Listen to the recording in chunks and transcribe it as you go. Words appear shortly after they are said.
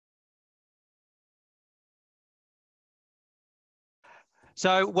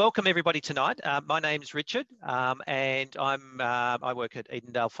So welcome everybody tonight. My name's Richard, and I work at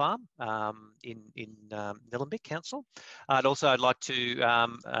Edendale Farm in Nillumbik Council. I'd like to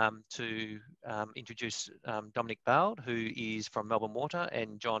introduce Dominic Bald, who is from Melbourne Water,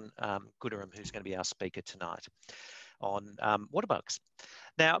 and John Gooderham, who's going to be our speaker tonight on waterbugs.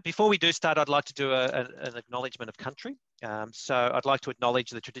 Now, before we do start, I'd like to do an acknowledgement of country. So I'd like to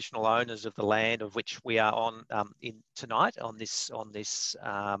acknowledge the traditional owners of the land of which we are on tonight on this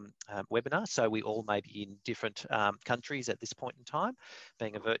webinar. So we all may be in different countries at this point in time,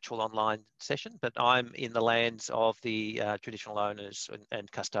 being a virtual online session, but I'm in the lands of the traditional owners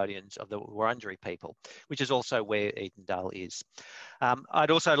and custodians of the Wurundjeri people, which is also where Edendale is.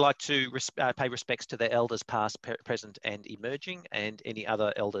 I'd also like to pay respects to the elders past, present and emerging, and any other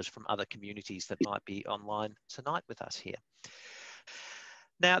elders from other communities that might be online tonight with us here.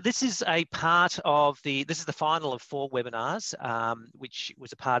 Now, this is a part of this is the final of 4 webinars, which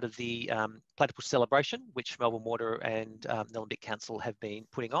was a part of the Platypus celebration, which Melbourne Water and Nillumbik Council have been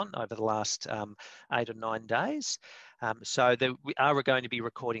putting on over the last 8 or 9 days. So there are going to be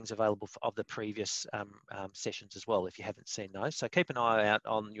recordings available of the previous sessions as well, if you haven't seen those. So keep an eye out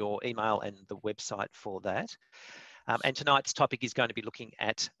on your email and the website for that. And tonight's topic is going to be looking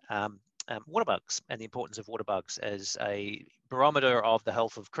at waterbugs and the importance of waterbugs as a barometer of the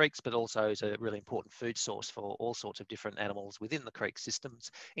health of creeks, but also as a really important food source for all sorts of different animals within the creek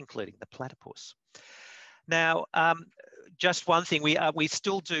systems, including the platypus. Now, just one thing, we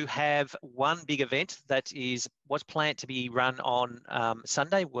still do have one big event that was planned to be run on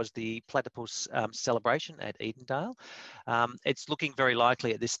Sunday, was the Platypus celebration at Edendale. It's looking very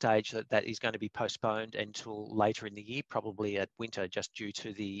likely at this stage that is going to be postponed until later in the year, probably at winter, just due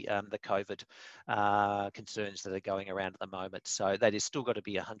to the COVID concerns that are going around at the moment. So that is still got to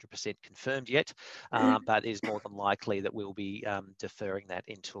be 100% confirmed yet, but it is more than likely that we'll be deferring that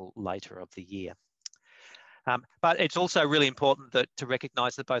until later of the year. But it's also really important to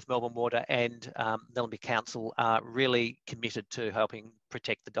recognise that both Melbourne Water and Nillumbik Council are really committed to helping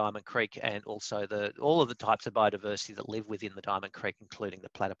protect the Diamond Creek and also all of the types of biodiversity that live within the Diamond Creek, including the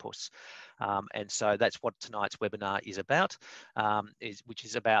platypus. And so that's what tonight's webinar is about, which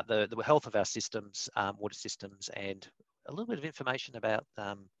is about the health of our systems, water systems, and a little bit of information about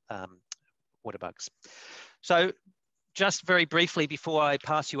waterbugs. So, just very briefly, before I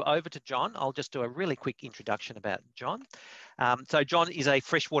pass you over to John, I'll just do a really quick introduction about John. So John is a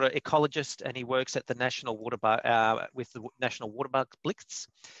freshwater ecologist, and he works at the National Waterbug with the National Waterbug Blitz.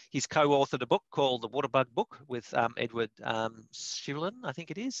 He's co-authored a book called the Waterbug Book with Edward Tsyrlin, I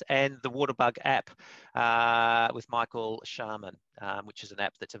think it is, and the Waterbug App with Michael Sharman, which is an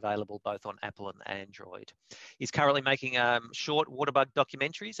app that's available both on Apple and Android. He's currently making short waterbug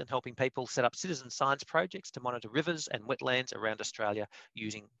documentaries and helping people set up citizen science projects to monitor rivers and wetlands around Australia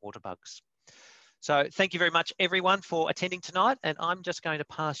using waterbugs. So thank you very much, everyone, for attending tonight. And I'm just going to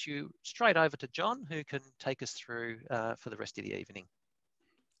pass you straight over to John, who can take us through for the rest of the evening.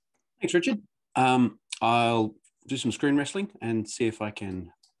 Thanks, Richard. I'll do some screen wrestling and see if I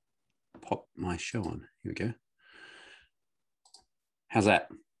can pop my show on. Here we go. How's that?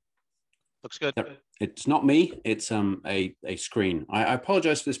 Looks good. It's not me, it's a screen. I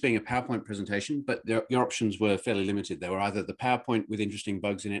apologize for this being a PowerPoint presentation, but your options were fairly limited. They were either the PowerPoint with interesting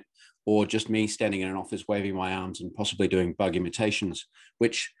bugs in it, or just me standing in an office waving my arms and possibly doing bug imitations,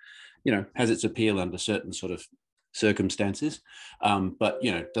 which, you know, has its appeal under certain sort of circumstances, but,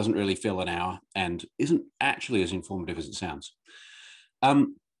 you know, doesn't really fill an hour and isn't actually as informative as it sounds.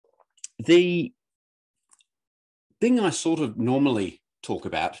 The thing I sort of normally talk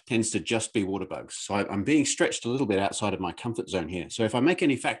about tends to just be waterbugs. So I'm being stretched a little bit outside of my comfort zone here. So if I make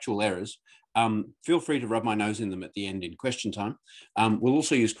any factual errors, feel free to rub my nose in them at the end in question time. We'll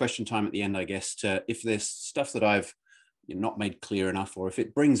also use question time at the end, I guess, if there's stuff that I've not made clear enough, or if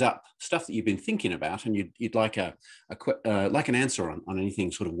it brings up stuff that you've been thinking about and you'd like like an answer on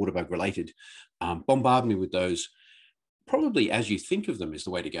anything sort of waterbug related, bombard me with those. Probably as you think of them is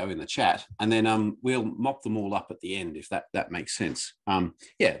the way to go in the chat, and then we'll mop them all up at the end if that makes sense.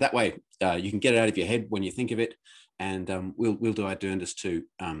 Yeah, that way you can get it out of your head when you think of it, and we'll do our darndest to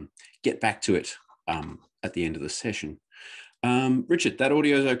get back to it at the end of the session. Richard, that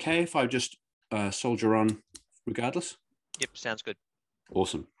audio is okay if I just soldier on regardless? Yep, sounds good.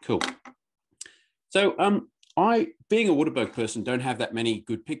 Awesome, cool. So I, being a waterbug person, don't have that many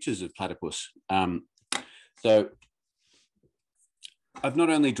good pictures of platypus. So I've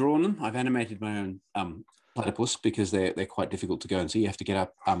not only drawn them, I've animated my own platypus because they're quite difficult to go and see. You have to get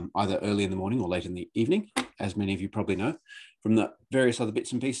up either early in the morning or late in the evening, as many of you probably know from the various other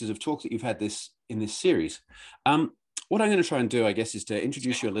bits and pieces of talk that you've had in this series. what I'm going to try and do, I guess, is to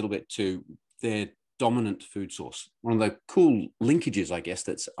introduce you a little bit to their dominant food source. One of the cool linkages, I guess,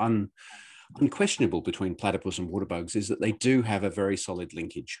 that's unquestionable between platypus and waterbugs is that they do have a very solid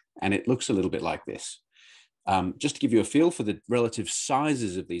linkage, and it looks a little bit like this. Just to give you a feel for the relative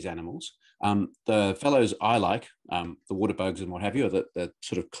sizes of these animals, the fellows I like, the waterbugs and what have you, are the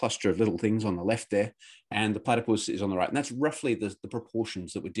sort of cluster of little things on the left there, and the platypus is on the right. And that's roughly the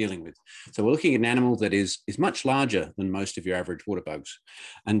proportions that we're dealing with. So we're looking at an animal that is much larger than most of your average waterbugs.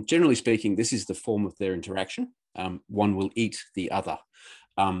 And generally speaking, this is the form of their interaction. One will eat the other.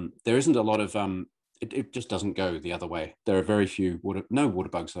 There isn't a lot of it just doesn't go the other way. There are very few no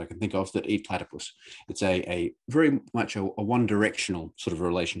waterbugs that I can think of that eat platypus. It's a very much a one-directional sort of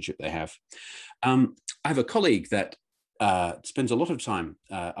relationship they have. I have a colleague that spends a lot of time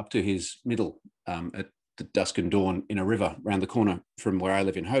up to his middle at the dusk and dawn in a river around the corner from where I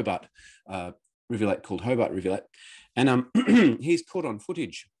live in Hobart, rivulet called Hobart Rivulet. And he's caught on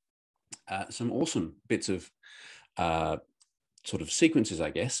footage some awesome bits of sort of sequences, I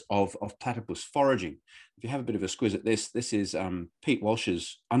guess, of platypus foraging. If you have a bit of a squiz at this is Pete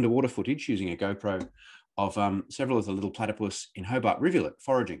Walsh's underwater footage using a GoPro of several of the little platypus in Hobart Rivulet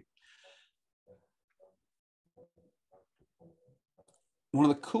foraging. One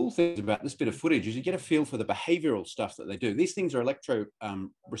of the cool things about this bit of footage is you get a feel for the behavioral stuff that they do. These things are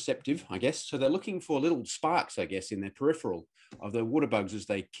electro-receptive, I guess. So they're looking for little sparks, I guess, in their peripheral of the waterbugs as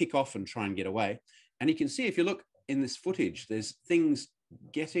they kick off and try and get away. And you can see, if you look in this footage, there's things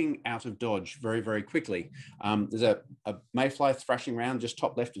getting out of dodge very, very quickly. There's a mayfly thrashing around just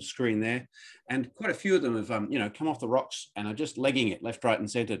top left of screen there. And quite a few of them have, come off the rocks and are just legging it left, right,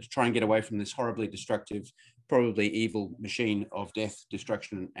 and center to try and get away from this horribly destructive, probably evil machine of death,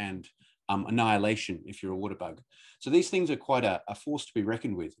 destruction, and annihilation if you're a waterbug. So these things are quite a force to be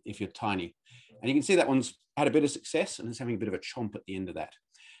reckoned with if you're tiny. And you can see that one's had a bit of success and is having a bit of a chomp at the end of that.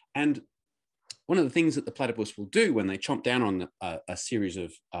 And one of the things that the platypus will do when they chomp down on a series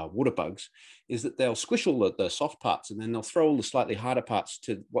of waterbugs is that they'll squish all the soft parts, and then they'll throw all the slightly harder parts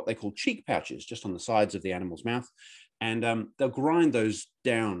to what they call cheek pouches just on the sides of the animal's mouth. And they'll grind those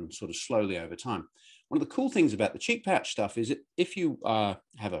down sort of slowly over time. One of the cool things about the cheek pouch stuff is that if you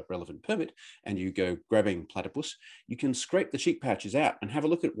have a relevant permit and you go grabbing platypus, you can scrape the cheek pouches out and have a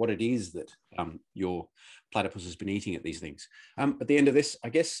look at what it is that your platypus has been eating at these things. At the end of this, I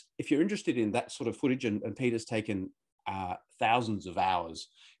guess, if you're interested in that sort of footage, and Peter's taken thousands of hours,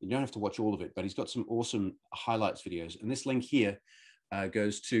 you don't have to watch all of it, but he's got some awesome highlights videos. And this link here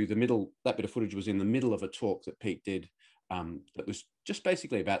goes to the middle. That bit of footage was in the middle of a talk that Pete did that was just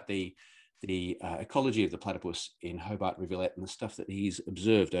basically about the ecology of the platypus in Hobart Rivulet and the stuff that he's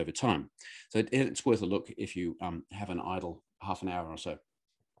observed over time. So it's worth a look if you have an idle half an hour or so.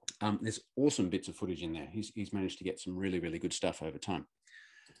 There's awesome bits of footage in there. He's managed to get some really, really good stuff over time.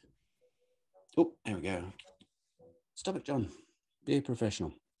 Oh, there we go. Stop it, John. Be a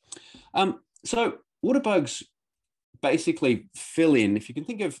professional. So waterbugs basically fill in, if you can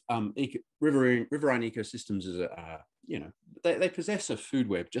think of riverine ecosystems as they possess a food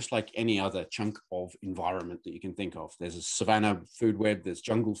web just like any other chunk of environment that you can think of. There's a savanna food web, there's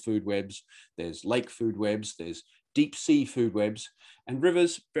jungle food webs, there's lake food webs, there's deep sea food webs, and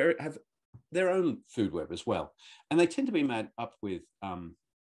rivers have their own food web as well. And they tend to be made up with, I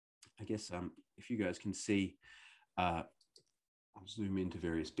guess, if you guys can see, I'll zoom into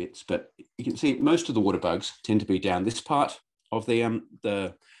various bits, but you can see most of the waterbugs tend to be down this part of the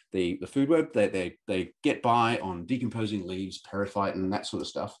food web. They get by on decomposing leaves, periphyte, and that sort of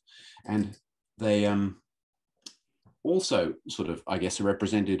stuff. And they also sort of, I guess, are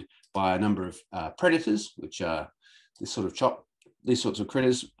represented by a number of predators, which are these sorts of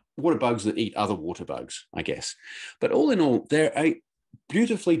critters, waterbugs that eat other waterbugs, I guess. But all in all, they're a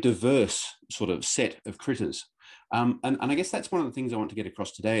beautifully diverse sort of set of critters. And I guess that's one of the things I want to get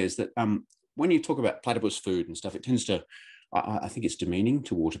across today is that when you talk about platypus food and stuff, it tends to, I think it's demeaning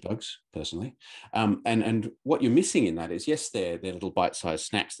to waterbugs personally. And what you're missing in that is, yes, they're little bite-sized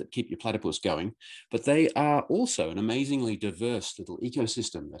snacks that keep your platypus going, but they are also an amazingly diverse little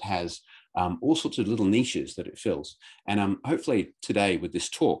ecosystem that has all sorts of little niches that it fills. And hopefully today with this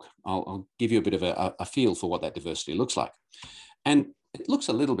talk, I'll give you a bit of a feel for what that diversity looks like. And it looks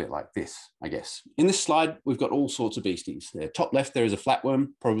a little bit like this, I guess. In this slide, we've got all sorts of beasties. There, top left, there is a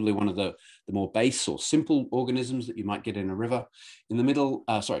flatworm, probably one of the more base or simple organisms that you might get in a river. In the middle,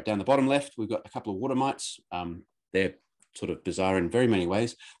 down the bottom left, we've got a couple of water mites. They're sort of bizarre in very many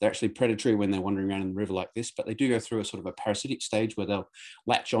ways. They're actually predatory when they're wandering around in the river like this, but they do go through a sort of a parasitic stage where they'll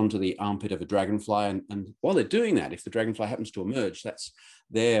latch onto the armpit of a dragonfly. And while they're doing that, if the dragonfly happens to emerge, that's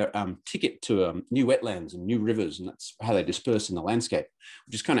their ticket to new wetlands and new rivers. And that's how they disperse in the landscape,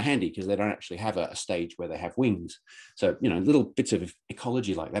 which is kind of handy because they don't actually have a stage where they have wings. So, you know, little bits of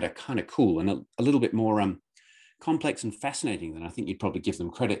ecology like that are kind of cool and a little bit more complex and fascinating than I think you'd probably give them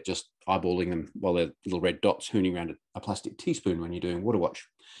credit, just eyeballing them while they're little red dots hooning around a plastic teaspoon when you're doing water watch.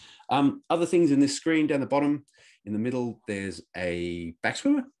 Other things in this screen down the bottom, in the middle, there's a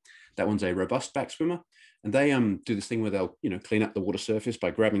backswimmer. That one's a robust backswimmer. And they do this thing where they'll, you know, clean up the water surface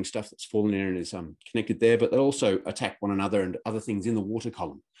by grabbing stuff that's fallen in and is connected there, but they'll also attack one another and other things in the water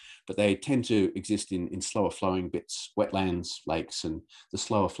column. But they tend to exist in slower flowing bits, wetlands, lakes, and the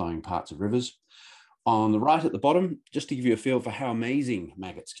slower flowing parts of rivers. On the right at the bottom, just to give you a feel for how amazing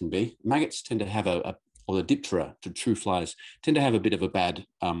maggots can be, maggots tend to have or the Diptera, to true flies, tend to have a bit of a bad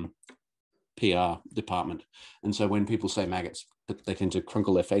PR department. And so when people say maggots, they tend to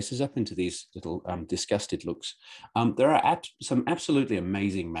crunkle their faces up into these little disgusted looks. There are some absolutely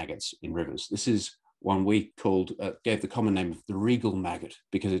amazing maggots in rivers. This is one we gave the common name of the regal maggot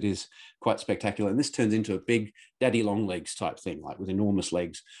because it is quite spectacular. And this turns into a big daddy long legs type thing, like with enormous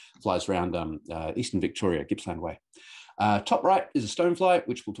legs, flies around Eastern Victoria, Gippsland Way. Top right is a stonefly,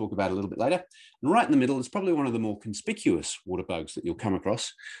 which we'll talk about a little bit later. And right in the middle is probably one of the more conspicuous water bugs that you'll come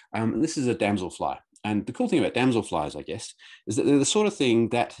across. And this is a damselfly. And the cool thing about damselflies, I guess, is that they're the sort of thing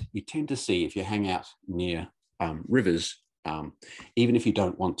that you tend to see if you hang out near rivers, even if you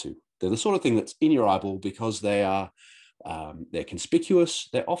don't want to. They're the sort of thing that's in your eyeball because they're conspicuous.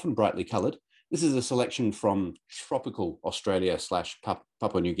 They're often brightly colored. This is a selection from tropical Australia /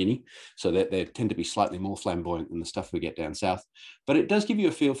 Papua New Guinea. So they tend to be slightly more flamboyant than the stuff we get down south. But it does give you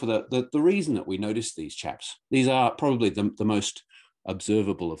a feel for the reason that we notice these chaps. These are probably the most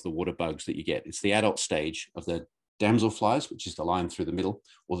observable of the water bugs that you get. It's the adult stage of the damselflies, which is the line through the middle,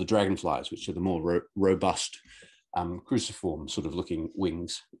 or the dragonflies, which are the more robust cruciform sort of looking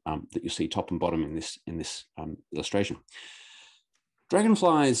wings that you see top and bottom in this illustration.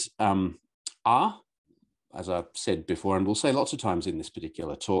 Dragonflies are, as I've said before, and we'll say lots of times in this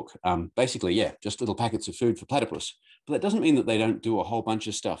particular talk, basically, yeah, just little packets of food for platypus. But that doesn't mean that they don't do a whole bunch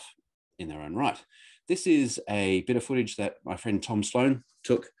of stuff in their own right. This is a bit of footage that my friend Tom Sloan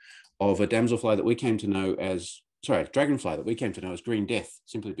took of a damselfly that we came to know as, dragonfly that we came to know as Green Death,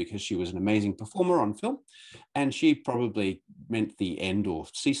 simply because she was an amazing performer on film. And she probably meant the end or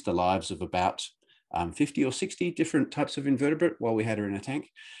ceased the lives of about 50 or 60 different types of invertebrate while we had her in a tank.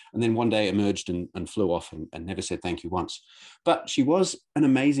 And then one day emerged and flew off and never said thank you once. But she was an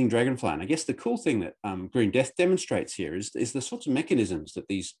amazing dragonfly. And I guess the cool thing that Green Death demonstrates here is the sorts of mechanisms that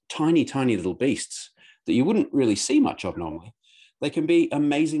these tiny, tiny little beasts that you wouldn't really see much of normally, they can be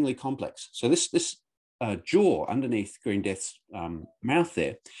amazingly complex. So this jaw underneath Green Death's mouth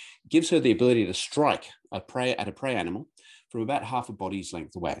there gives her the ability to strike at a prey animal from about half a body's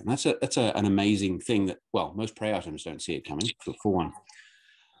length away. And that's an amazing thing that, well, most prey items don't see it coming, for one.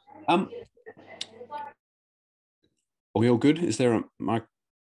 Are we all good? Is there my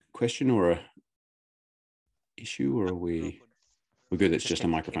question or a issue, or are we're good? It's just a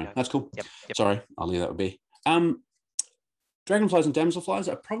microphone. That's cool. Yep. Sorry, I'll leave that would be. Dragonflies and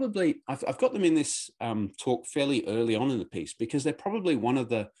damselflies are probably, I've got them in this talk fairly early on in the piece because they're probably one of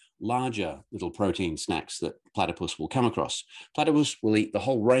the larger little protein snacks that platypus will come across. Platypus will eat the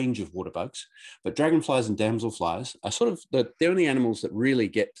whole range of water bugs, but dragonflies and damselflies are sort of the only animals that really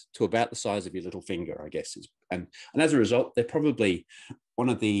get to about the size of your little finger, I guess. And as a result, they're probably one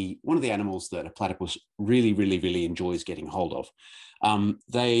of the animals that a platypus really, really, really enjoys getting hold of.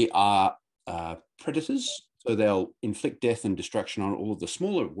 They are predators. So they'll inflict death and destruction on all of the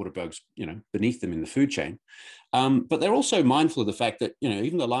smaller water bugs, beneath them in the food chain. But they're also mindful of the fact that,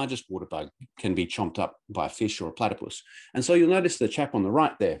 even the largest water bug can be chomped up by a fish or a platypus. And so you'll notice the chap on the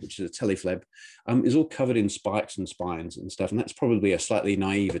right there, which is a telefleb, is all covered in spikes and spines and stuff. And that's probably a slightly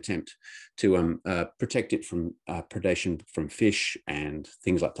naive attempt to protect it from predation from fish and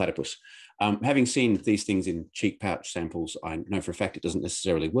things like platypus. Having seen these things in cheek pouch samples, I know for a fact it doesn't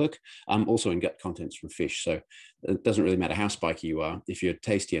necessarily work. Also in gut contents from fish. So it doesn't really matter how spiky you are. If you're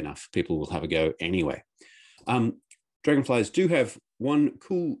tasty enough, people will have a go anyway. Dragonflies do have one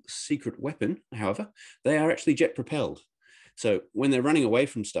cool secret weapon, however. They are actually jet propelled. So when they're running away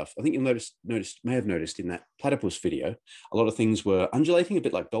from stuff, I think you'll may have noticed in that platypus video, a lot of things were undulating a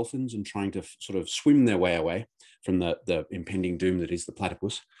bit like dolphins and trying to sort of swim their way away from the impending doom that is the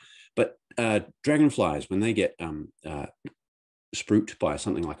platypus. But dragonflies, when they get spooked by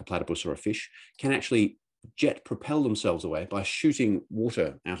something like a platypus or a fish, can actually jet propel themselves away by shooting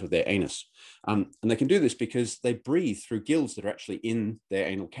water out of their anus. And they can do this because they breathe through gills that are actually in their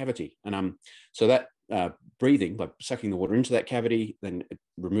anal cavity. And so that breathing, by sucking the water into that cavity, then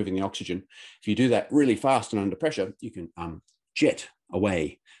removing the oxygen, if you do that really fast and under pressure, you can jet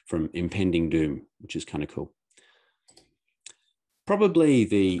away from impending doom, which is kind of cool. Probably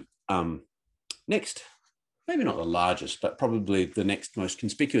the next, maybe not the largest, but probably the next most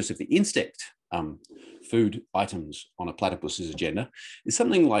conspicuous of the insect food items on a platypus's agenda is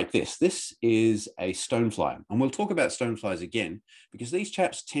something like this. This is a stonefly, and we'll talk about stoneflies again because these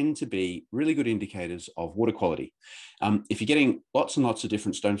chaps tend to be really good indicators of water quality. If you're getting lots and lots of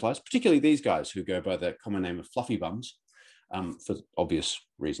different stoneflies, particularly these guys who go by the common name of fluffy bums, for obvious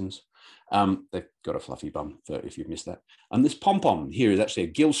reasons, they've got a fluffy bum, if you've missed that. And this pom-pom here is actually a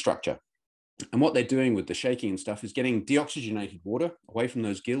gill structure. And what they're doing with the shaking and stuff is getting deoxygenated water away from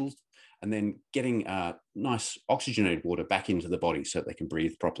those gills and then getting nice oxygenated water back into the body so that they can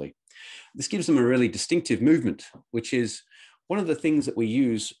breathe properly. This gives them a really distinctive movement, which is one of the things that we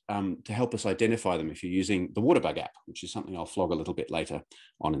use to help us identify them if you're using the Waterbug app, which is something I'll flog a little bit later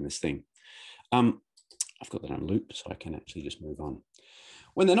on in this thing. I've got that on loop, so I can actually just move on.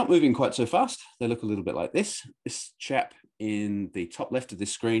 When they're not moving quite so fast, they look a little bit like this. This chap in the top left of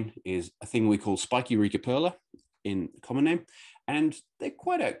this screen is a thing we call Spiky Perla in common name, and they're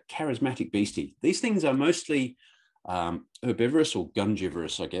quite a charismatic beastie. These things are mostly herbivorous or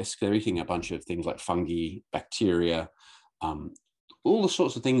gungivorous, I guess. They're eating a bunch of things like fungi, bacteria, all the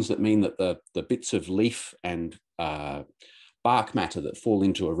sorts of things that mean that the bits of leaf and bark matter that fall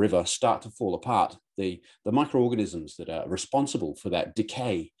into a river start to fall apart. The microorganisms that are responsible for that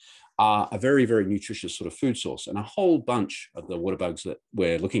decay are a very, very nutritious sort of food source. And a whole bunch of the water bugs that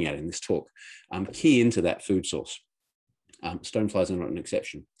we're looking at in this talk key into that food source. Stoneflies are not an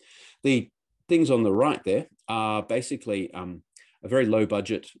exception. The things on the right there are basically a very low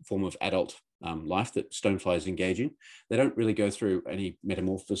budget form of adult life that stoneflies engage in. They don't really go through any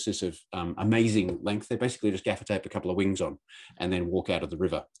metamorphosis of amazing length. They basically just gaffer tape a couple of wings on and then walk out of the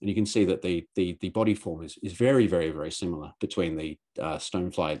river. And you can see that the body form is very, very, very similar between the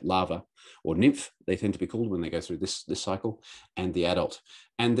stonefly larva or nymph, they tend to be called when they go through this cycle, and the adult.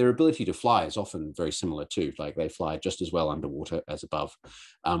 And their ability to fly is often very similar too. Like they fly just as well underwater as above.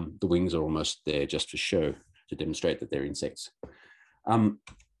 The wings are almost there just for show to demonstrate that they're insects.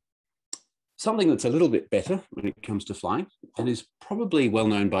 Something that's a little bit better when it comes to flying, and is probably well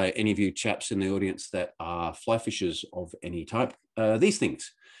known by any of you chaps in the audience that are fly fishers of any type, these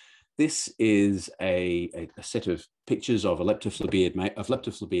things. This is a set of pictures of leptophlebiid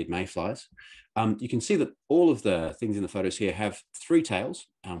mayflies. You can see that all of the things in the photos here have 3 tails,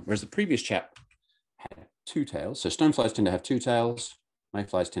 whereas the previous chap had 2 tails. So stoneflies tend to have 2 tails,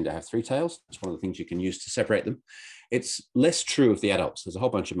 mayflies tend to have 3 tails. That's one of the things you can use to separate them. It's less true of the adults. There's a whole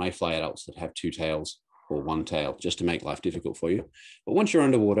bunch of mayfly adults that have 2 tails or 1 tail just to make life difficult for you. But once you're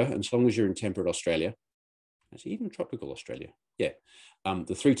underwater, and as long as you're in temperate Australia, actually even tropical Australia, yeah,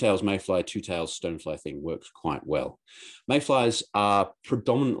 the 3 tails mayfly, 2 tails stonefly thing works quite well. Mayflies are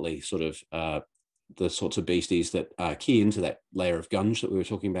predominantly sort of the sorts of beasties that key into that layer of gunge that we were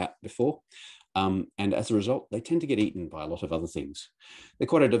talking about before. And as a result, they tend to get eaten by a lot of other things. They're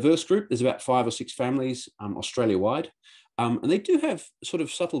quite a diverse group. There's about 5 or 6 families Australia-wide. And they do have sort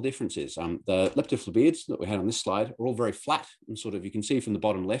of subtle differences. The leptophlebiids that we had on this slide are all very flat, and sort of, you can see from the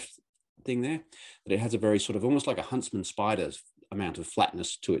bottom left thing there, that it has a very sort of almost like a huntsman spider's amount of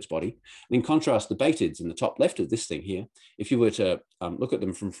flatness to its body. And in contrast, the batids in the top left of this thing here, if you were to look at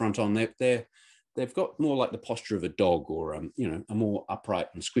them from front on, they've got more like the posture of a dog, or you know, a more upright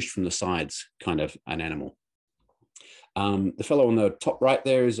and squished from the sides kind of an animal. The fellow on the top right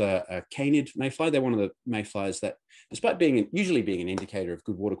there is a canid mayfly. They're one of the mayflies that, despite usually being an indicator of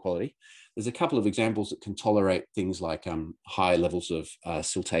good water quality, there's a couple of examples that can tolerate things like high levels of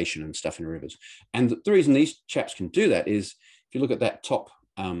siltation and stuff in rivers. And the reason these chaps can do that is, if you look at that top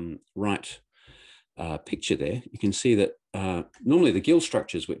right picture there, you can see that normally the gill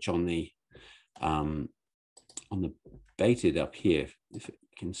structures, which on the batid up here, if you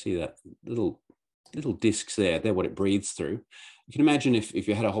can see that little discs there, they're what it breathes through. You can imagine if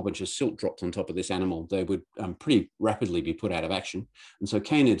you had a whole bunch of silt dropped on top of this animal, they would pretty rapidly be put out of action. And so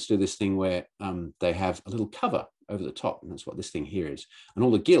canids do this thing where they have a little cover over the top, and that's what this thing here is. And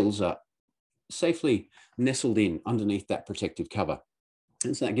all the gills are safely nestled in underneath that protective cover.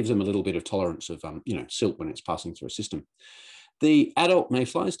 And so that gives them a little bit of tolerance of you know, silt when it's passing through a system. The adult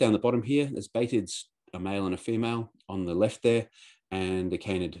mayflies down the bottom here, there's batids, a male and a female on the left there, and a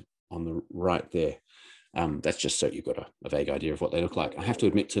canid on the right there. That's just so you've got a vague idea of what they look like. I have to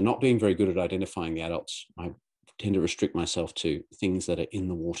admit to not being very good at identifying the adults. I tend to restrict myself to things that are in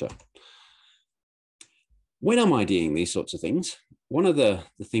the water. When I'm IDing these sorts of things, one of the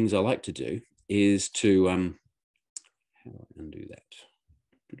things I like to do is to, how do I undo that?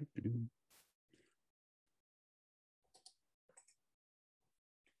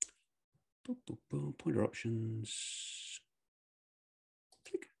 Pointer options.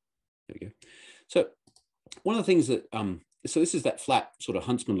 Click. There we go. So one of the things that, so this is that flat sort of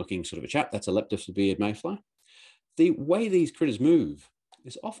huntsman looking sort of a chap. That's a leptosbeard mayfly. The way these critters move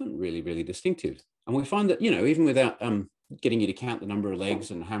is often really, really distinctive. And we find that, you know, even without getting you to count the number of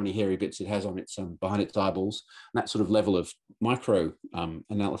legs and how many hairy bits it has on its behind its eyeballs, and that sort of level of micro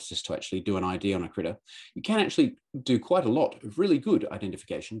analysis to actually do an ID on a critter, you can actually do quite a lot of really good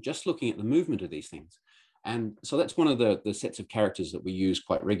identification just looking at the movement of these things. And so that's one of the sets of characters that we use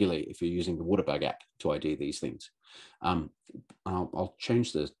quite regularly if you're using the Waterbug app to ID these things. I'll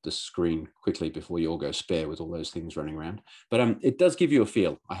change the screen quickly before you all go spare with all those things running around. But it does give you a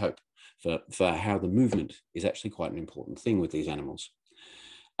feel, I hope, for how the movement is actually quite an important thing with these animals.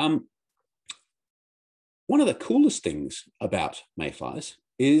 One of the coolest things about mayflies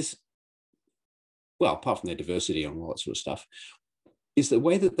is, well, apart from their diversity and all that sort of stuff, is the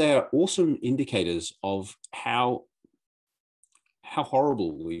way that they are awesome indicators of how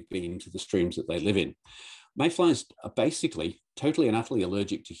horrible we've been to the streams that they live in. Mayflies are basically totally and utterly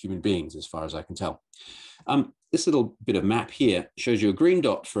allergic to human beings, as far as I can tell. This little bit of map here shows you a green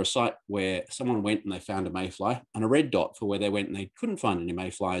dot for a site where someone went and they found a mayfly, and a red dot for where they went and they couldn't find any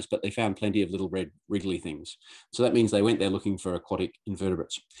mayflies, but they found plenty of little red wriggly things. So that means they went there looking for aquatic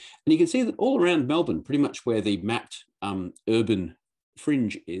invertebrates. And you can see that all around Melbourne, pretty much where the mapped urban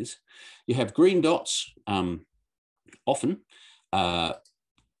fringe is, you have green dots, often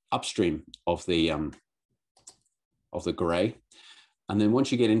upstream of the grey. And then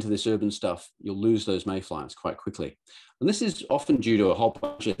once you get into this urban stuff, you'll lose those mayflies quite quickly. And this is often due to a whole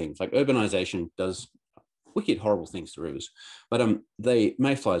bunch of things, like urbanization does wicked horrible things to rivers, but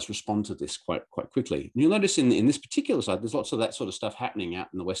mayflies respond to this quite quickly. And you'll notice in this particular side, there's lots of that sort of stuff happening out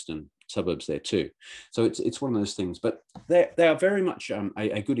in the western suburbs there too. So it's one of those things, but they are very much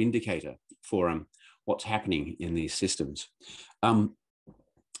a good indicator for what's happening in these systems.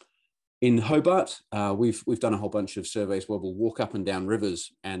 In Hobart, we've done a whole bunch of surveys where we'll walk up and down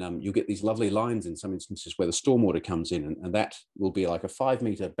rivers, and you'll get these lovely lines in some instances where the stormwater comes in, and that will be like a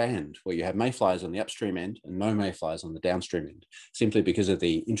 5-meter band where you have mayflies on the upstream end and no mayflies on the downstream end, simply because of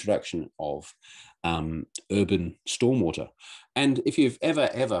the introduction of urban stormwater. And if you've ever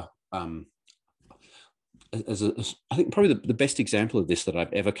I think probably the best example of this that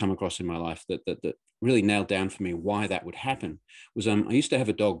I've ever come across in my life that really nailed down for me why that would happen was I used to have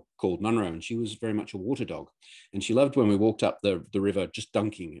a dog called Munro, and she was very much a water dog, and she loved when we walked up the river just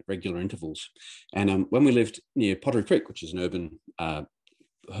dunking at regular intervals. And when we lived near Pottery Creek, which is an urban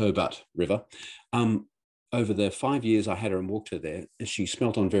Hobart river, over the 5 years I had her and walked her there, she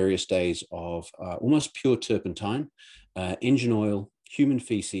smelt on various days of almost pure turpentine, engine oil, human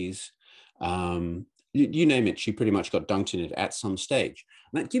feces, you name it, she pretty much got dunked in it at some stage.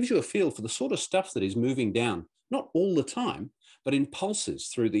 And that gives you a feel for the sort of stuff that is moving down, not all the time, but in pulses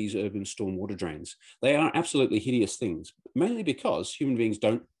through these urban stormwater drains. They are absolutely hideous things, mainly because human beings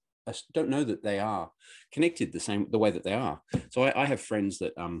don't know that they are connected the way that they are. So I have friends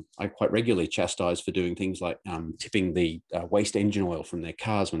that I quite regularly chastise for doing things like tipping the waste engine oil from their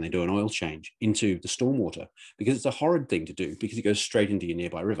cars when they do an oil change into the stormwater, because it's a horrid thing to do because it goes straight into your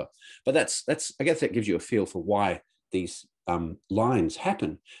nearby river. But that's I guess that gives you a feel for why these lines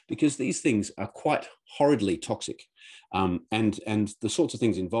happen, because these things are quite horridly toxic, and the sorts of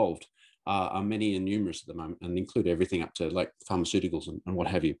things involved are many and numerous at the moment, and include everything up to like pharmaceuticals and what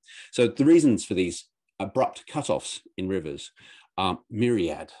have you. So the reasons for these abrupt cutoffs in rivers are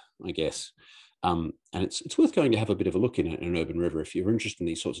myriad, I guess. And it's worth going to have a bit of a look in an urban river if you're interested in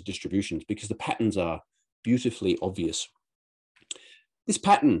these sorts of distributions, because the patterns are beautifully obvious. This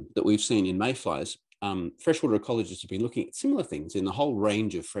pattern that we've seen in mayflies, freshwater ecologists have been looking at similar things in the whole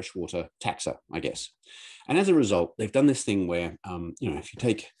range of freshwater taxa, I guess. And as a result, they've done this thing where, if you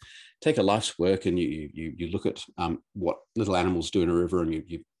take a life's work and you look at what little animals do in a river, and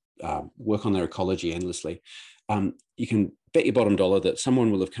you work on their ecology endlessly, you can bet your bottom dollar that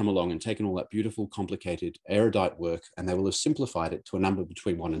someone will have come along and taken all that beautiful, complicated, erudite work, and they will have simplified it to a number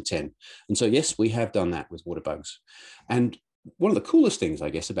between 1 and 10. And so, yes, we have done that with waterbugs. And one of the coolest things, I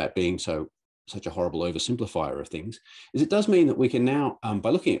guess, about being such a horrible oversimplifier of things is it does mean that we can now, by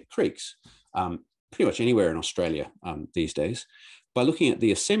looking at creeks, pretty much anywhere in Australia these days, by looking at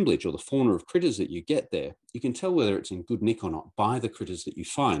the assemblage or the fauna of critters that you get there, you can tell whether it's in good nick or not by the critters that you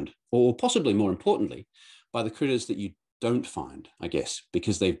find, or possibly more importantly, by the critters that you don't find, I guess,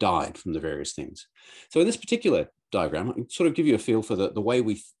 because they've died from the various things. So in this particular diagram, I can sort of give you a feel for the way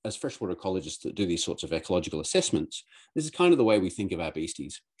we, as freshwater ecologists that do these sorts of ecological assessments, this is kind of the way we think of our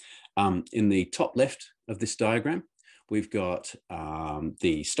beasties. In the top left of this diagram, we've got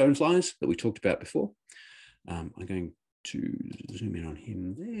the stoneflies that we talked about before. I'm going to zoom in on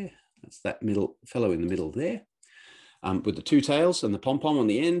him there. That's that middle fellow in the middle there, with the two tails and the pom-pom on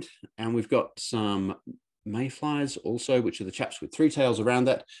the end. And we've got some mayflies also, which are the chaps with three tails around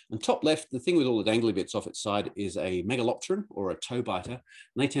that. And top left, the thing with all the dangly bits off its side is a megalopteran or a toe biter. And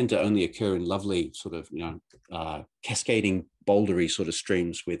they tend to only occur in lovely sort of, cascading bouldery sort of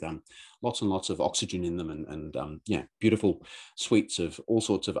streams with lots and lots of oxygen in them and beautiful sweets of all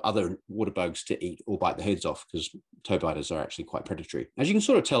sorts of other water bugs to eat or bite the heads off, because toe biters are actually quite predatory. As you can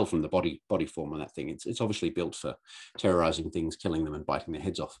sort of tell from the body form on that thing, it's obviously built for terrorizing things, killing them and biting their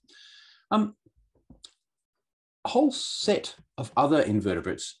heads off. A whole set of other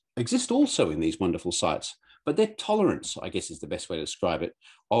invertebrates exist also in these wonderful sites, but their tolerance, I guess is the best way to describe it,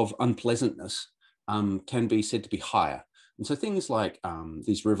 of unpleasantness can be said to be higher. And so things like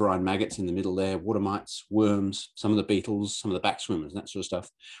these riverine maggots in the middle there, water mites, worms, some of the beetles, some of the back swimmers, and that sort of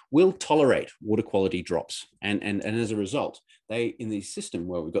stuff, will tolerate water quality drops. And as a result, they, in the system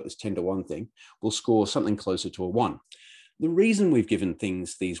where we've got this 10 to 1 thing, will score something closer to a 1. The reason we've given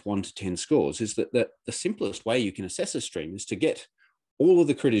things these 1 to 10 scores is that the simplest way you can assess a stream is to get all of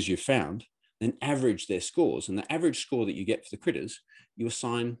the critters you've found, then average their scores. And the average score that you get for the critters, you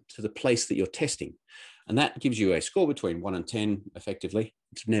assign to the place that you're testing. And that gives you a score between 1 and 10, effectively.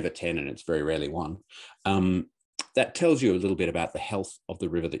 It's never 10 and it's very rarely 1. That tells you a little bit about the health of the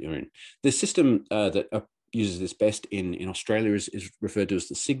river that you're in. The system that uses this best in Australia is referred to as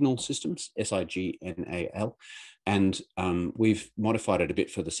the signal systems, SIGNAL. And we've modified it a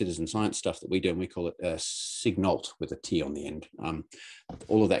bit for the citizen science stuff that we do, and we call it SIGNALT with a T on the end.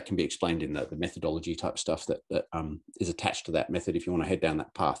 All of that can be explained in the methodology type stuff that is attached to that method if you want to head down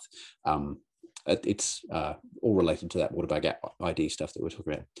that path. It's all related to that Waterbug App ID stuff that we're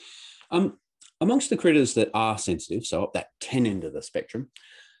talking about. Amongst the critters that are sensitive, so up that 10 end of the spectrum,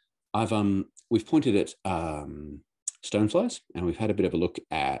 we've pointed at stoneflies, and we've had a bit of a look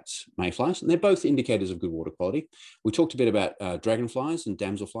at mayflies, and they're both indicators of good water quality. We talked a bit about dragonflies and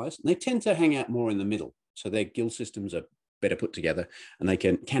damselflies, and they tend to hang out more in the middle, so their gill systems are better put together, and they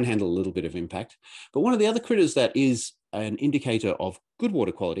can handle a little bit of impact. But one of the other critters that is an indicator of good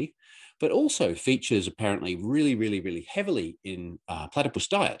water quality, but also features apparently really, really, really heavily in platypus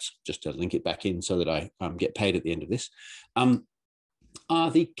diets, just to link it back in so that I get paid at the end of this,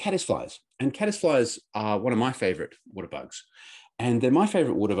 are the caddisflies. And caddisflies are one of my favorite water bugs. And they're my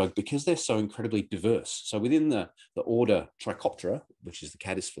favorite water bug because they're so incredibly diverse. So within the order Trichoptera, which is the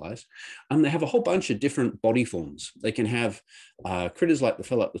caddisflies, they have a whole bunch of different body forms. They can have critters like the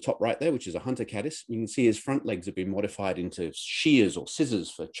fellow at the top right there, which is a hunter caddis. You can see his front legs have been modified into shears or scissors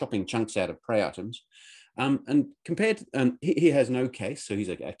for chopping chunks out of prey items. And compared, he has no case, so he's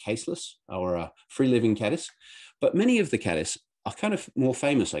a caseless or a free-living caddis. But many of the caddis are kind of more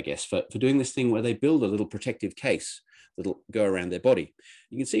famous, I guess, for doing this thing where they build a little protective case that'll go around their body.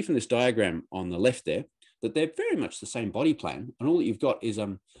 You can see from this diagram on the left there that they're very much the same body plan, and all that you've got is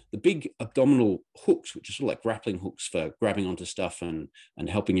the big abdominal hooks, which are sort of like grappling hooks for grabbing onto stuff and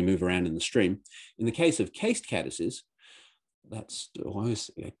helping you move around in the stream. In the case of cased caddises, that's always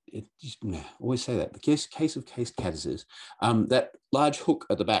say that. The case of cased caddises, that large hook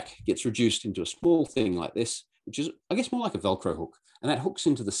at the back gets reduced into a small thing like this, which is, I guess, more like a Velcro hook. And that hooks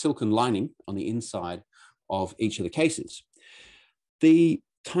into the silken lining on the inside of each of the cases. The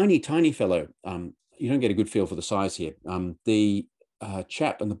tiny, tiny fellow, you don't get a good feel for the size here. The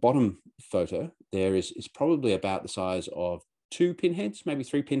chap in the bottom photo there is probably about the size of 2 pinheads, maybe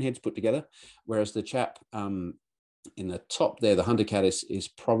 3 pinheads put together, whereas the chap in the top there, the hunter caddis, is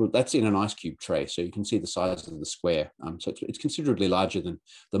probably, that's in an ice cube tray, so you can see the size of the square. So it's considerably larger than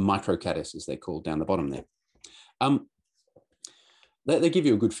the micro caddis, as they're called, down the bottom there. They give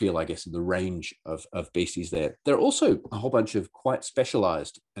you a good feel, I guess, of the range of beasties there. There are also a whole bunch of quite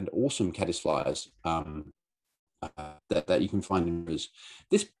specialized and awesome caddisflies that you can find in rivers.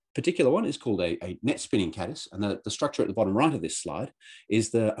 This particular one is called a net spinning caddis, and the structure at the bottom right of this slide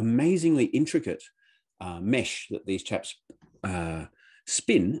is the amazingly intricate mesh that these chaps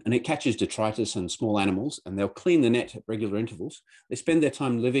spin, and it catches detritus and small animals, and they'll clean the net at regular intervals. They spend their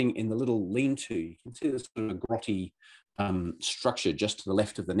time living in the little lean-to. You can see this sort of grotty structure just to the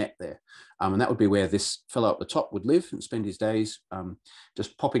left of the net there. And that would be where this fellow at the top would live and spend his days,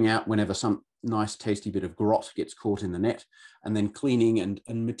 just popping out whenever some nice tasty bit of grot gets caught in the net, and then cleaning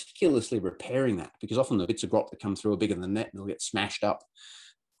and meticulously repairing that, because often the bits of grot that come through are bigger than the net and they'll get smashed up.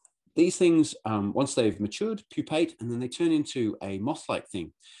 These things, once they've matured, pupate, and then they turn into a moth-like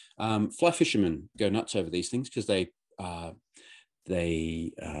thing. Fly fishermen go nuts over these things because they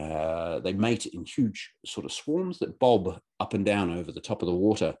mate in huge sort of swarms that bob up and down over the top of the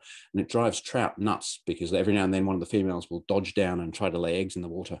water, and it drives trout nuts because every now and then one of the females will dodge down and try to lay eggs in the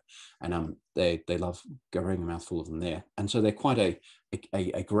water, and they love going a mouthful of them there. And so they're quite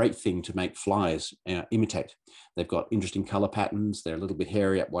a great thing to make flies imitate. They've got interesting color patterns. They're a little bit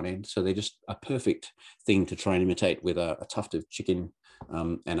hairy at one end, so they're just a perfect thing to try and imitate with a tuft of chicken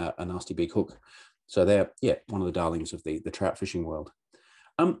and a nasty big hook. So they're, yeah, one of the darlings of the trout fishing world.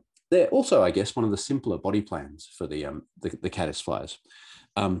 They're also, I guess, one of the simpler body plans for the caddisflies.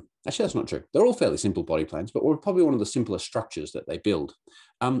 Actually, that's not true. They're all fairly simple body plans, but we're probably one of the simpler structures that they build.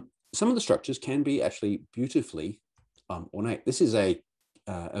 Some of the structures can be actually beautifully ornate. This is a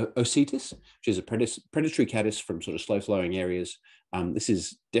Ocetus, which is a predatory caddis from sort of slow-flowing areas. This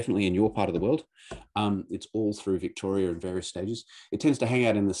is definitely in your part of the world. It's all through Victoria in various stages. It tends to hang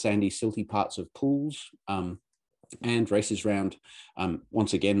out in the sandy, silty parts of pools and races around,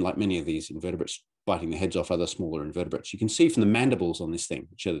 once again, like many of these invertebrates, biting the heads off other smaller invertebrates. You can see from the mandibles on this thing,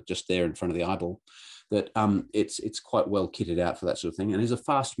 which are just there in front of the eyeball, that it's quite well kitted out for that sort of thing, and is a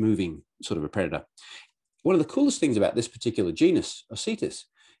fast-moving sort of a predator. One of the coolest things about this particular genus, Ocetus,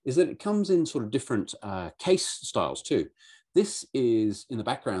 is that it comes in sort of different case styles too. This is, in the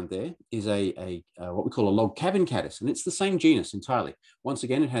background there, is what we call a log cabin caddis, and it's the same genus entirely. Once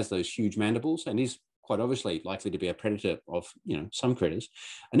again, it has those huge mandibles and is quite obviously likely to be a predator of, some critters.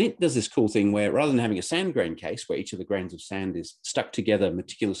 And it does this cool thing where, rather than having a sand grain case where each of the grains of sand is stuck together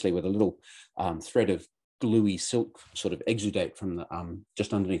meticulously with a little thread of gluey silk sort of exudate from the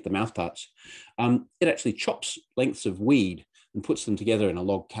just underneath the mouth parts, it actually chops lengths of weed and puts them together in a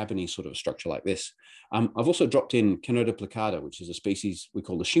log cabiny sort of structure like this. I've also dropped in Canoda plicata, which is a species we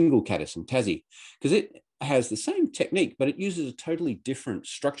call the shingle caddis in Tassie, because it has the same technique, but it uses a totally different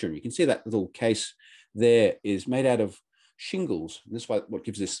structure. And you can see that little case there is made out of shingles. And this is what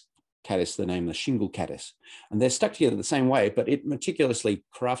gives this caddis the name the shingle caddis. And they're stuck together the same way, but it meticulously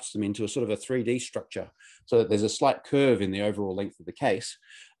crafts them into a sort of a 3D structure so that there's a slight curve in the overall length of the case.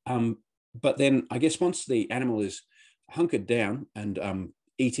 But then I guess once the animal is hunkered down and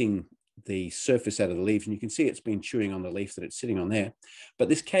eating the surface out of the leaves, and you can see it's been chewing on the leaf that it's sitting on there. But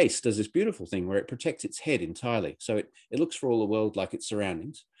this case does this beautiful thing where it protects its head entirely. So it looks for all the world like its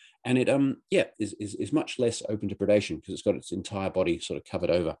surroundings. And it is much less open to predation because it's got its entire body sort of covered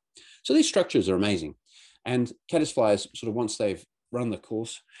over. So these structures are amazing. And caddisflies, sort of once they've run the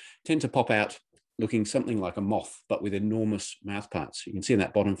course, tend to pop out looking something like a moth, but with enormous mouth parts. You can see in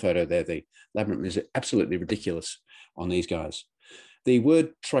that bottom photo there, the labyrinth is absolutely ridiculous on these guys. The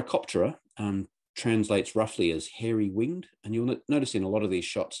word trichoptera translates roughly as hairy winged. And you'll notice in a lot of these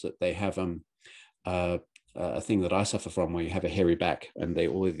shots that they have a thing that I suffer from where you have a hairy back and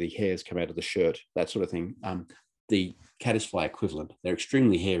all of the hairs come out of the shirt, that sort of thing. The caddisfly equivalent. They're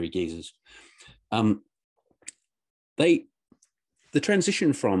extremely hairy geezers. The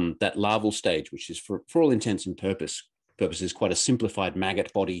transition from that larval stage, which is for all intents and purposes quite a simplified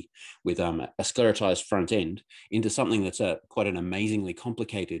maggot body with a sclerotized front end, into something that's quite an amazingly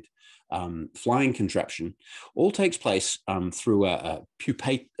complicated flying contraption, all takes place through a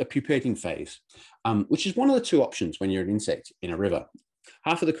pupating phase, which is one of the two options when you're an insect in a river.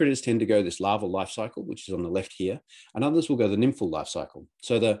 Half of the critters tend to go this larval life cycle, which is on the left here, and others will go the nymphal life cycle.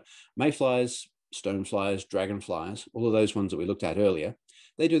 So the mayflies, stoneflies, dragonflies, all of those ones that we looked at earlier,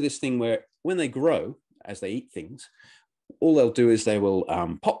 they do this thing where when they grow, as they eat things, all they'll do is they will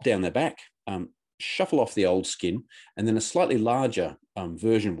pop down their back, shuffle off the old skin, and then a slightly larger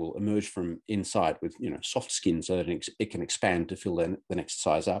version will emerge from inside with soft skin so that it can expand to fill the next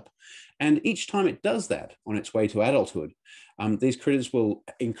size up. And each time it does that on its way to adulthood, these critters will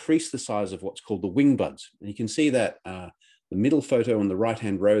increase the size of what's called the wing buds. And you can see that the middle photo on the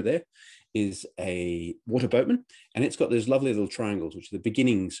right-hand row there is a water boatman, and it's got those lovely little triangles, which are the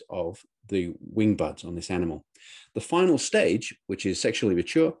beginnings of the wing buds on this animal. The final stage, which is sexually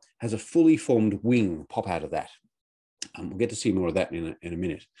mature, has a fully formed wing pop out of that. We'll get to see more of that in a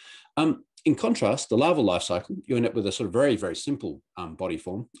minute. In contrast, the larval life cycle, you end up with a sort of very, very simple body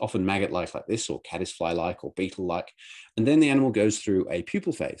form, often maggot-like like this, or caddisfly-like, or beetle-like. And then the animal goes through a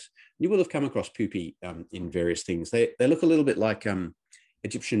pupal phase. You will have come across pupae in various things. They look a little bit like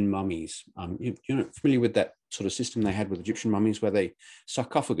Egyptian mummies. You're familiar with that sort of system they had with Egyptian mummies, where the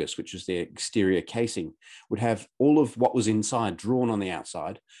sarcophagus, which is the exterior casing, would have all of what was inside drawn on the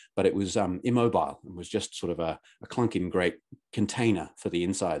outside, but it was immobile and was just sort of a clunking great container for the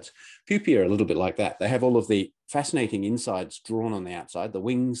insides. Pupae are a little bit like that. They have all of the fascinating insides drawn on the outside, the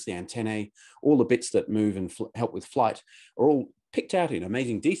wings, the antennae, all the bits that move and help with flight are all picked out in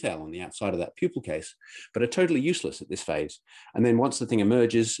amazing detail on the outside of that pupal case, but are totally useless at this phase. And then once the thing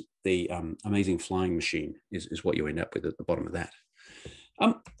emerges, the amazing flying machine is what you end up with at the bottom of that.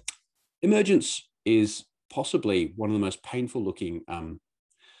 Emergence is possibly one of the most painful looking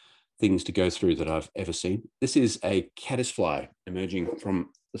things to go through that I've ever seen. This is a caddisfly emerging from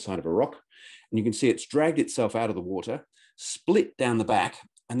the side of a rock. And you can see it's dragged itself out of the water, split down the back,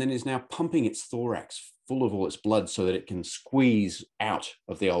 and then is now pumping its thorax full of all its blood so that it can squeeze out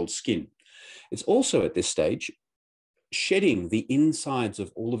of the old skin. It's also at this stage shedding the insides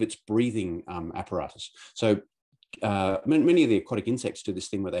of all of its breathing apparatus. So many of the aquatic insects do this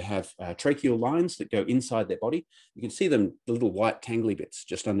thing where they have tracheal lines that go inside their body. You can see them, the little white tangly bits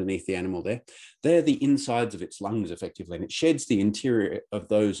just underneath the animal there. They're the insides of its lungs effectively, and it sheds the interior of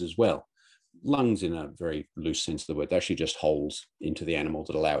those as well. Lungs in a very loose sense of the word, they're actually just holes into the animal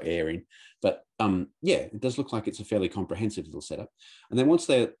that allow air in. But yeah, it does look like it's a fairly comprehensive little setup. And then once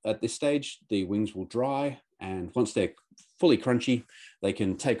they're at this stage, the wings will dry. And once they're fully crunchy, they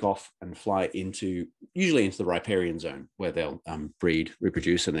can take off and fly usually into the riparian zone, where they'll breed,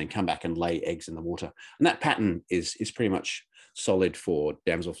 reproduce, and then come back and lay eggs in the water. And that pattern is pretty much solid for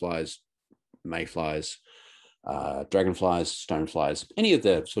damselflies, mayflies, dragonflies, stoneflies, any of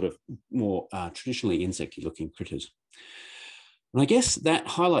the sort of more traditionally insecty looking critters. And I guess that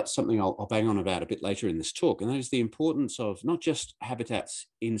highlights something I'll bang on about a bit later in this talk, and that is the importance of not just habitats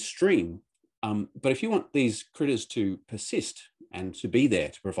in stream, but if you want these critters to persist and to be there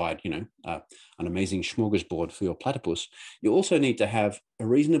to provide, an amazing smorgasbord for your platypus, you also need to have a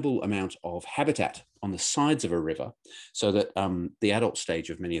reasonable amount of habitat on the sides of a river so that the adult stage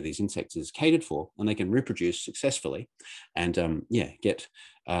of many of these insects is catered for and they can reproduce successfully and, get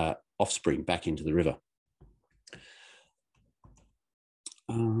offspring back into the river.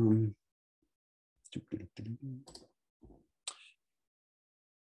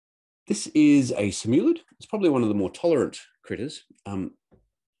 This is a simulid. It's probably one of the more tolerant critters.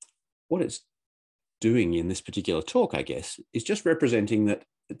 What it's doing in this particular talk, I guess, is just representing that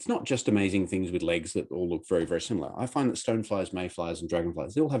it's not just amazing things with legs that all look very, very similar. I find that stoneflies, mayflies, and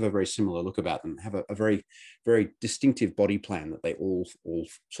dragonflies, they all have a very similar look about them, have a very, very distinctive body plan that they all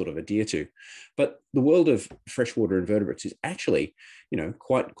sort of adhere to. But the world of freshwater invertebrates is actually,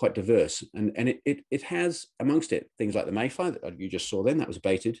 quite diverse. And it has amongst it things like the mayfly that you just saw then, that was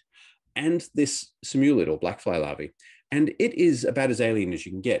baited, and this simulid or blackfly larvae. And it is about as alien as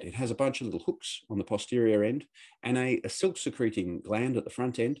you can get. It has a bunch of little hooks on the posterior end and a silk secreting gland at the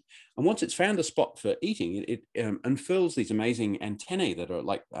front end. And once it's found a spot for eating, it unfurls these amazing antennae that are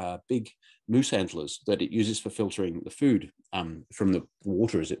like big moose antlers that it uses for filtering the food from the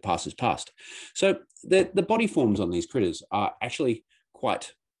water as it passes past. So the body forms on these critters are actually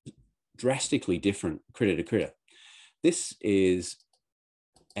quite drastically different critter to critter. This is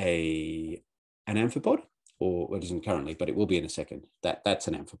an amphipod, or it isn't currently, but it will be in a second. That's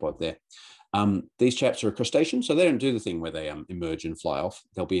an amphipod there. These chaps are a crustacean, so they don't do the thing where they emerge and fly off.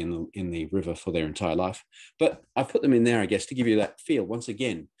 They'll be in the river for their entire life. But I've put them in there, I guess, to give you that feel once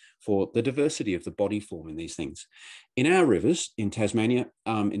again for the diversity of the body form in these things. In our rivers in Tasmania,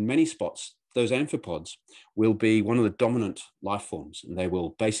 in many spots, those amphipods will be one of the dominant life forms, and they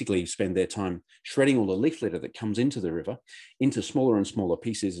will basically spend their time shredding all the leaf litter that comes into the river into smaller and smaller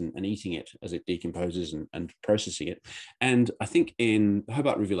pieces and eating it as it decomposes and processing it. And I think in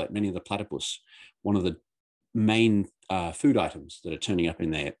Hobart Rivulet, many of the platypus, one of the main food items that are turning up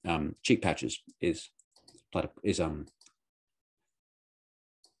in their cheek pouches is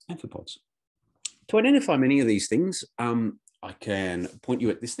amphipods. To identify many of these things, I can point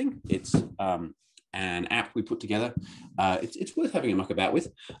you at this thing. It's an app we put together. It's worth having a muck about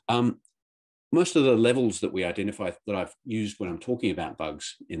with. Most of the levels that we identify that I've used when I'm talking about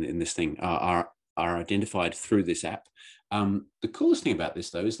bugs in this thing are identified through this app. The coolest thing about this,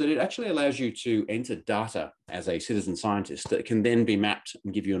 though, is that it actually allows you to enter data as a citizen scientist that can then be mapped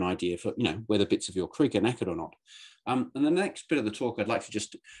and give you an idea for, whether bits of your creek are knackered or not. And the next bit of the talk, I'd like to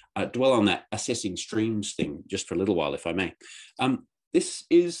just dwell on that assessing streams thing just for a little while, if I may. This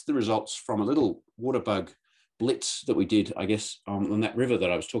is the results from a little Waterbug Blitz that we did, I guess, on that river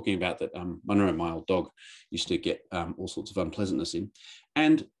that I was talking about that Monroe, my old dog, used to get all sorts of unpleasantness in.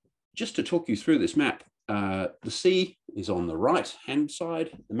 And just to talk you through this map, the sea is on the right-hand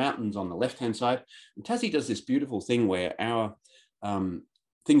side, the mountains on the left-hand side. And Tassie does this beautiful thing where our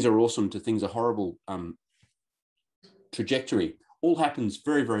things are awesome to things are horrible trajectory all happens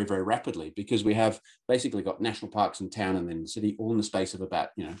very, very, very rapidly, because we have basically got national parks in town and then the city all in the space of about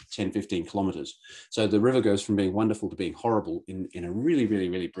 10, 15 kilometers. So the river goes from being wonderful to being horrible in a really, really,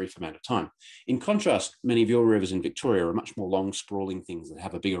 really brief amount of time. In contrast, many of your rivers in Victoria are much more long, sprawling things that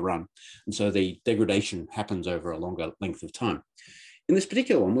have a bigger run. And so the degradation happens over a longer length of time. In this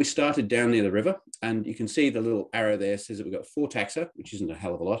particular one, we started down near the river, and you can see the little arrow there says that we've got 4 taxa, which isn't a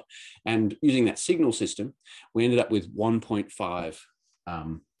hell of a lot. And using that signal system, we ended up with 1.5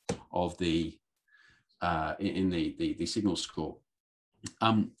 of the in the signal score.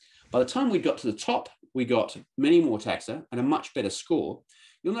 By the time we got to the top, we got many more taxa and a much better score.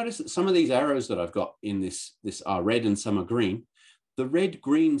 You'll notice that some of these arrows that I've got in this are red and some are green. The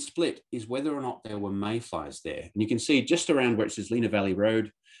red-green split is whether or not there were mayflies there. And you can see just around where it says Lena Valley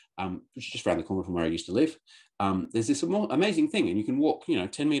Road, which is just around the corner from where I used to live, there's this amazing thing. And you can walk,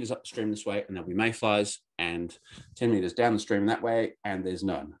 10 meters up the stream this way and there'll be mayflies, and 10 meters down the stream that way and there's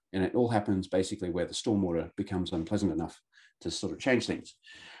none. And it all happens basically where the stormwater becomes unpleasant enough to sort of change things.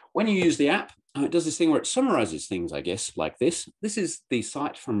 When you use the app, it does this thing where it summarizes things, I guess, like this. This is the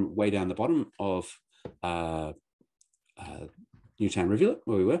site from way down the bottom of Newtown Rivulet,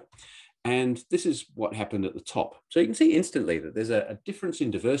 where we were. And this is what happened at the top. So you can see instantly that there's a difference in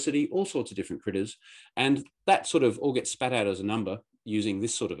diversity, all sorts of different critters. And that sort of all gets spat out as a number using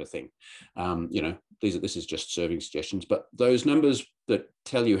this sort of a thing. This is just serving suggestions, but those numbers that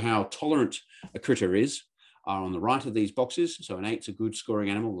tell you how tolerant a critter is are on the right of these boxes. So an 8's a good scoring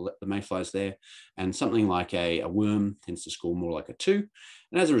animal, we'll let the mayflies there. And something like a worm tends to score more like a 2.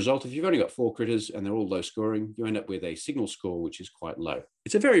 And as a result, if you've only got 4 critters and they're all low scoring, you end up with a signal score, which is quite low.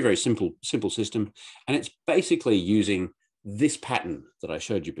 It's a very, very simple system. And it's basically using this pattern that I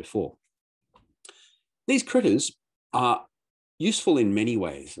showed you before. These critters are useful in many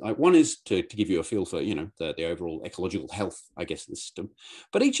ways. Like, one is to give you a feel for, the overall ecological health, I guess, of the system.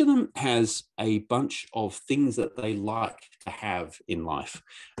 But each of them has a bunch of things that they like to have in life.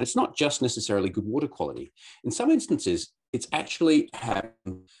 And it's not just necessarily good water quality. In some instances, it's actually having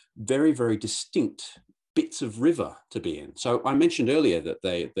very, very distinct bits of river to be in. So I mentioned earlier that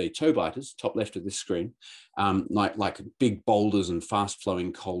the toe biters, top left of this screen, like big boulders and fast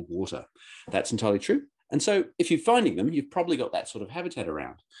flowing cold water. That's entirely true. And so if you're finding them, you've probably got that sort of habitat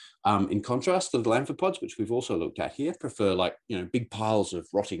around. In contrast, the amphipods, which we've also looked at here, prefer big piles of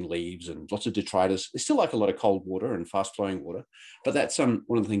rotting leaves and lots of detritus. They still like a lot of cold water and fast flowing water, but that's one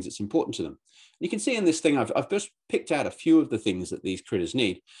of the things that's important to them. You can see in this thing, I've just picked out a few of the things that these critters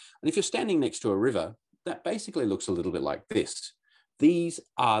need. And if you're standing next to a river, that basically looks a little bit like this. These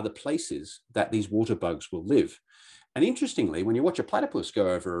are the places that these water bugs will live. And interestingly, when you watch a platypus go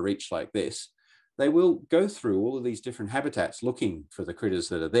over a reach like this, they will go through all of these different habitats looking for the critters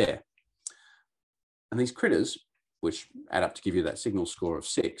that are there. And these critters, which add up to give you that signal score of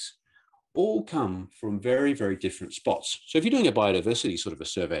 6, all come from very, very different spots. So if you're doing a biodiversity sort of a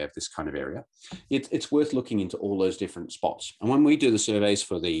survey of this kind of area, it's worth looking into all those different spots. And when we do the surveys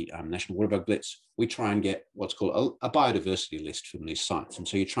for the National Waterbug Blitz, we try and get what's called a biodiversity list from these sites. And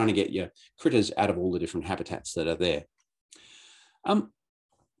so you're trying to get your critters out of all the different habitats that are there.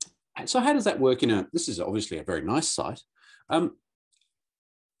 So how does that work this is obviously a very nice site. And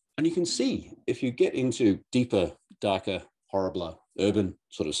you can see if you get into deeper, darker, horribler, urban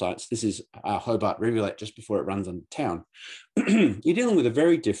sort of sites, this is our Hobart Rivulet just before it runs under town. You're dealing with a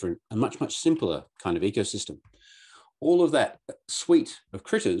very different and much, much simpler kind of ecosystem. All of that suite of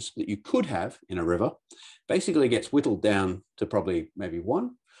critters that you could have in a river basically gets whittled down to probably maybe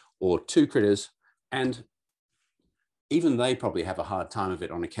 1 or 2 critters, and even they probably have a hard time of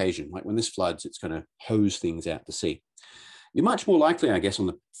it on occasion. Like when this floods, it's going to hose things out to sea. You're much more likely, I guess, on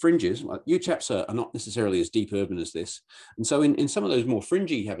the fringes. Like you chaps are not necessarily as deep urban as this. And so in some of those more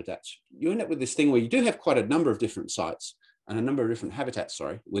fringy habitats, you end up with this thing where you do have quite a number of different sites and a number of different habitats,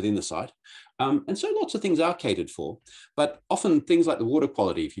 within the site. And so lots of things are catered for, but often things like the water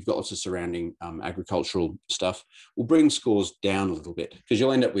quality, if you've got lots of surrounding agricultural stuff, will bring scores down a little bit, because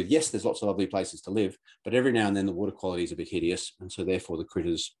you'll end up with, yes, there's lots of lovely places to live, but every now and then the water quality is a bit hideous. And so therefore the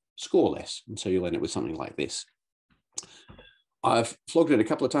critters score less. And so you'll end up with something like this. I've flogged it a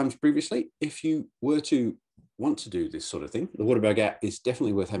couple of times previously. If you were to want to do this sort of thing, the Waterbug app is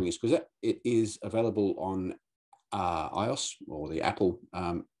definitely worth having a squiz at. It is available on iOS, or the Apple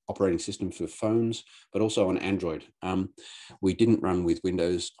operating system for phones, but also on Android. We didn't run with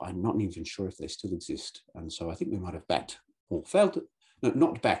Windows. I'm not even sure if they still exist. And so I think we might have backed or failed No,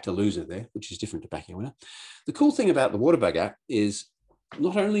 not backed a loser there, which is different to backing a winner. The cool thing about the Waterbug app is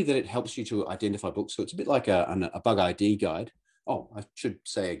not only that it helps you to identify books, so it's a bit like a bug ID guide. Oh, I should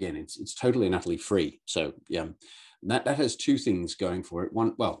say again, it's totally and utterly free. So yeah, that has two things going for it.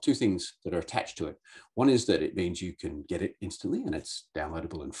 Two things that are attached to it. One is that it means you can get it instantly and it's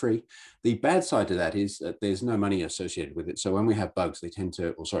downloadable and free. The bad side to that is that there's no money associated with it. So when we have bugs, they tend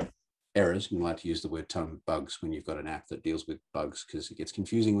to, errors, you like to use the word term bugs when you've got an app that deals with bugs, because it gets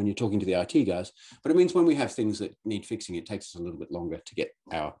confusing when you're talking to the IT guys. But it means when we have things that need fixing, it takes us a little bit longer to get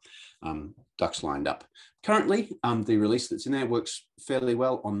our ducks lined up. Currently, the release that's in there works fairly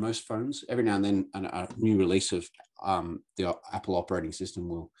well on most phones. Every now and then a new release of the Apple operating system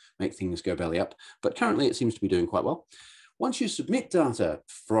will make things go belly up. But currently it seems to be doing quite well. Once you submit data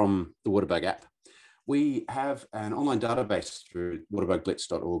from the Waterbug app, we have an online database through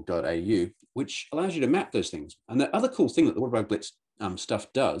waterbugblitz.org.au, which allows you to map those things. And the other cool thing that the Waterbug Blitz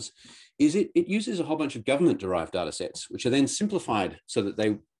stuff does is it uses a whole bunch of government-derived data sets, which are then simplified so that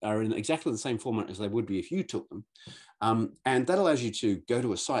they are in exactly the same format as they would be if you took them. And that allows you to go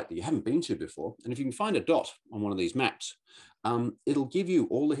to a site that you haven't been to before. And if you can find a dot on one of these maps, it'll give you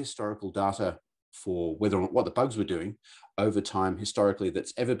all the historical data for whether or not what the bugs were doing over time historically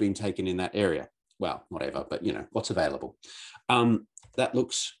that's ever been taken in that area. Well, not ever, but you know, what's available. That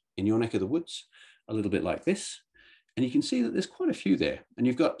looks in your neck of the woods a little bit like this. And you can see that there's quite a few there. And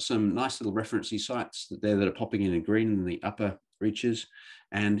you've got some nice little referencey sites that are popping in green in the upper reaches.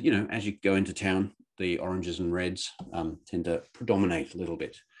 And, you know, as you go into town, the oranges and reds tend to predominate a little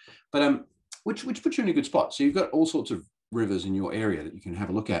bit. But which puts you in a good spot. So you've got all sorts of rivers in your area that you can have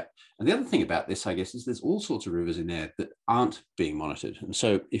a look at. And the other thing about this, I guess, is there's all sorts of rivers in there that aren't being monitored. And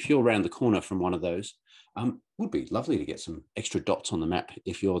so if you're around the corner from one of those, would be lovely to get some extra dots on the map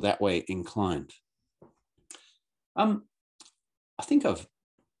if you're that way inclined. I think I've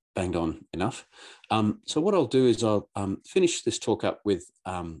banged on enough. So what I'll do is I'll finish this talk up with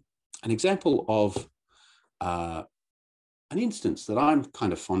an example of an instance that I'm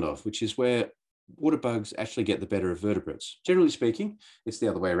kind of fond of, which is where water bugs actually get the better of vertebrates. Generally speaking, it's the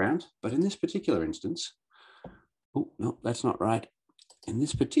other way around. But in this particular instance, oh, no, that's not right. In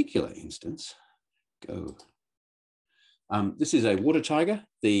this particular instance, this is a water tiger,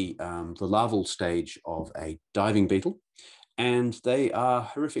 the larval stage of a diving beetle. And they are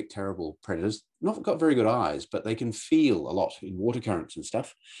horrific, terrible predators. Not got very good eyes, but they can feel a lot in water currents and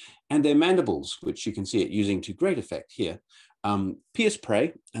stuff. And their mandibles, which you can see it using to great effect here, pierce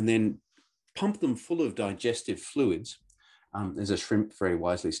prey and then pump them full of digestive fluids. There's a shrimp very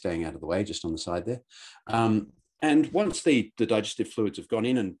wisely staying out of the way, just on the side there. And once the digestive fluids have gone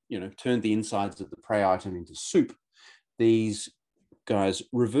in and, you know, turned the insides of the prey item into soup, these guys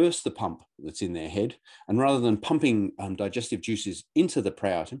reverse the pump that's in their head, and rather than pumping digestive juices into the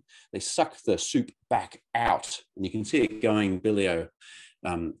prey item, they suck the soup back out, and you can see it going bilio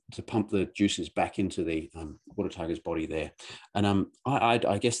to pump the juices back into the water tiger's body there. And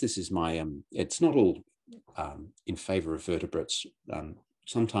I guess this is my it's not all in favor of vertebrates.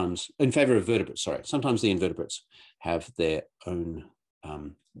 Sometimes in favor of vertebrates, sorry, sometimes the invertebrates have their own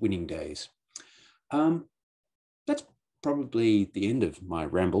winning days. That's probably the end of my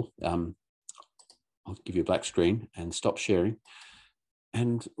ramble. I'll give you a black screen and stop sharing.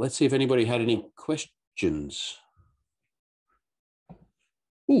 And let's see if anybody had any questions.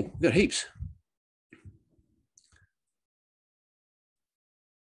 Oh, we've got heaps.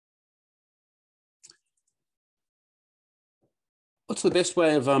 What's the best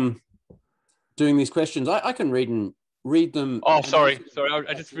way of doing these questions? I can read them. Oh, sorry.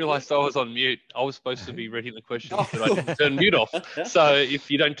 I just realized I was on mute. I was supposed to be reading the questions, but I didn't turn mute off. So if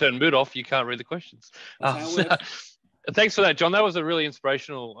you don't turn mute off, you can't read the questions. Thanks for that, John. That was a really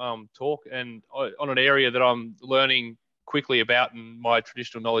inspirational talk, and on an area that I'm learning quickly about and my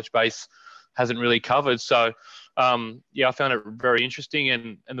traditional knowledge base hasn't really covered. So yeah, I found it very interesting,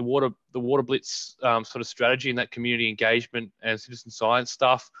 and the water blitz sort of strategy and that community engagement and citizen science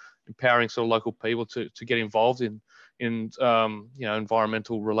stuff, empowering sort of local people to get involved in you know,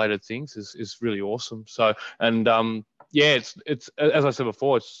 environmental related things is really awesome. So, and yeah, it's as I said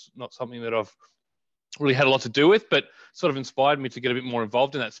before, it's not something that I've really had a lot to do with, but sort of inspired me to get a bit more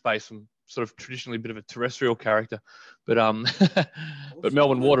involved in that space. I'm sort of traditionally a bit of a terrestrial character, but but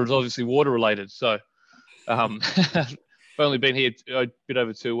Melbourne Water is obviously water related. So I've only been here a bit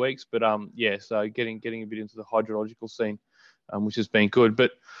over 2 weeks, but yeah, so getting a bit into the hydrological scene, which has been good.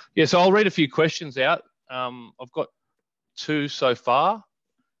 But yeah, so I'll read a few questions out. I've got 2 so far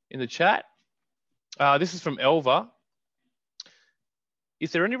in the chat. This is from Elva.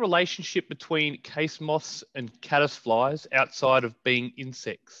 Is there any relationship between case moths and caddisflies outside of being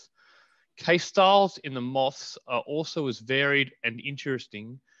insects? Case styles in the moths are also as varied and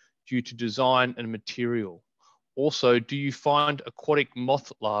interesting due to design and material. Also, do you find aquatic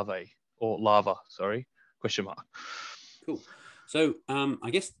moth larvae or larva? Sorry, question mark. Cool. So I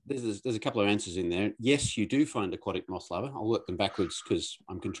guess there's a couple of answers in there. Yes, you do find aquatic moth larvae. I'll work them backwards because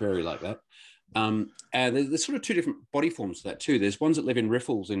I'm contrary like that. And there's sort of two different body forms to that too. There's ones that live in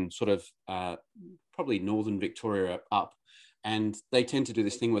riffles in sort of probably northern Victoria up, and they tend to do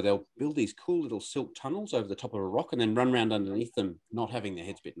this thing where they'll build these cool little silk tunnels over the top of a rock and then run around underneath them, not having their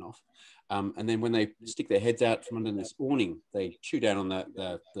heads bitten off. And then when they stick their heads out from under this awning, they chew down on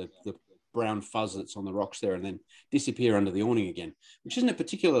the brown fuzz that's on the rocks there and then disappear under the awning again, which isn't a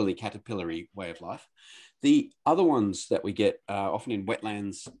particularly caterpillary way of life. The other ones that we get often in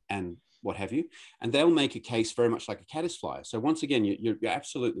wetlands and what have you, and they'll make a case very much like a caddisfly. So once again, you're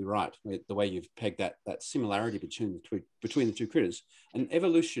absolutely right with the way you've pegged that similarity between the two critters. And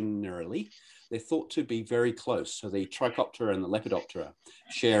evolutionarily, they're thought to be very close. So the Trichoptera and the Lepidoptera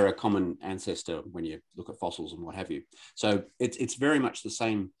share a common ancestor when you look at fossils and what have you. So it's very much the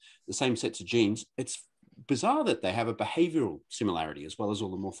same sets of genes. It's bizarre that they have a behavioral similarity as well as all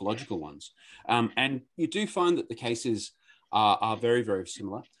the morphological ones. And you do find that the cases are very, very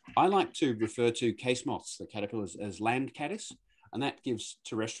similar. I like to refer to case moths, the caterpillars, as land caddis, and that gives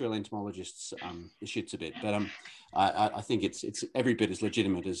terrestrial entomologists the shits a bit. But I think it's every bit as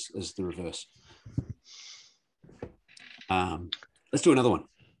legitimate as the reverse. Let's do another one.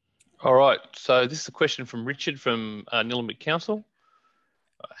 All right. So this is a question from Richard from Nillumbik Council.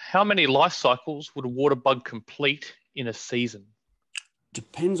 How many life cycles would a water bug complete in a season?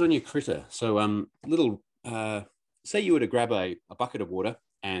 Depends on your critter. So say you were to grab a bucket of water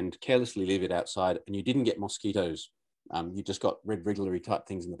and carelessly leave it outside and you didn't get mosquitoes, you just got red wrigglery type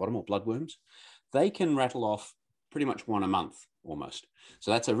things in the bottom or bloodworms, they can rattle off pretty much one a month almost.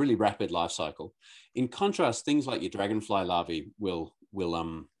 So that's a really rapid life cycle. In contrast, things like your dragonfly larvae will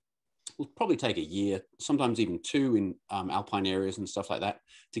probably take a year, sometimes even two in alpine areas and stuff like that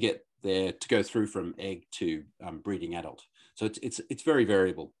to get there, to go through from egg to breeding adult. So it's very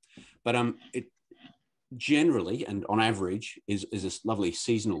variable, but it generally and on average is this lovely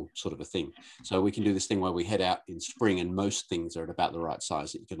seasonal sort of a thing. So we can do this thing where we head out in spring and most things are at about the right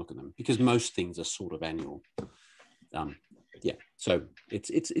size that you can look at them, because most things are sort of annual. Yeah, so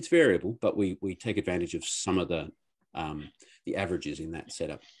it's variable, but we take advantage of some of the averages in that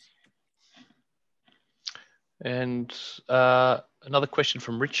setup. And another question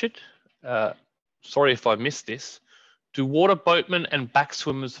from Richard. Sorry if I missed this. Do water boatmen and back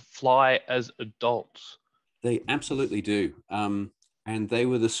swimmers fly as adults? They absolutely do. And they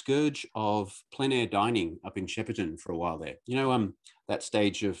were the scourge of plein air dining up in Shepparton for a while there. You know, that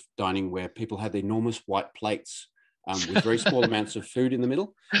stage of dining where people had the enormous white plates with very small amounts of food in the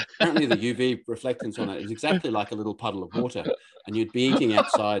middle. Apparently the UV reflectance on it is exactly like a little puddle of water. And you'd be eating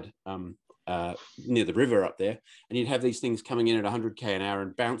outside near the river up there, and you'd have these things coming in at 100k an hour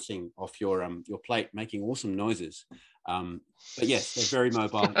and bouncing off your plate, making awesome noises. But yes, they're very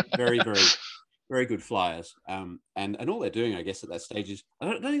mobile, very, very, very good flyers. And all they're doing, I guess, at that stage is, I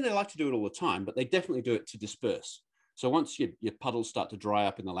don't think they like to do it all the time, but they definitely do it to disperse. So once your puddles start to dry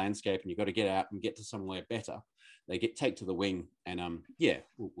up in the landscape and you've got to get out and get to somewhere better, they take to the wing and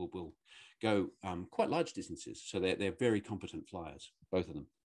we'll go quite large distances. So they're very competent flyers, both of them.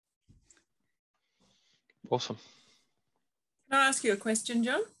 Awesome. Can I ask you a question,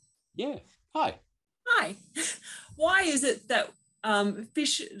 John? Yeah. Hi. Hi. Why is it that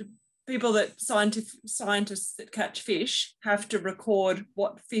scientists that catch fish have to record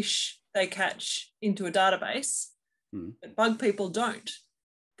what fish they catch into a database, but bug people don't?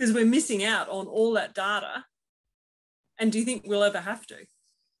 Because we're missing out on all that data. And do you think we'll ever have to?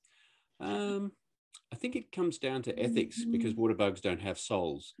 I think it comes down to ethics, because water bugs don't have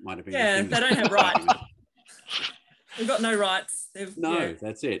souls. Might have been. Yeah, they don't have rights. They've got no rights.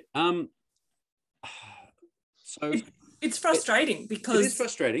 That's it. So it's frustrating because it is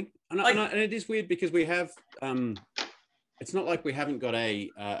frustrating, and it is weird because we have. It's not like we haven't got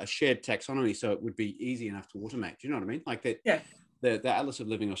a shared taxonomy, so it would be easy enough to automate. Do you know what I mean? Like that. Yeah. The Atlas of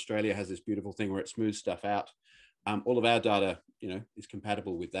Living Australia has this beautiful thing where it smooths stuff out. All of our data, is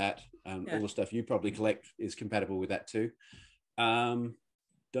compatible with that. All the stuff you probably collect is compatible with that too. Don't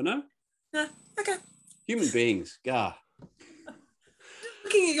know. No. Okay. Human beings, gah.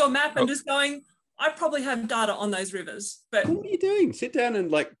 Looking at your map and just going, I probably have data on those rivers, but what are you doing? Sit down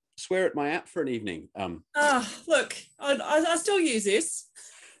and swear at my app for an evening. Look, I still use this.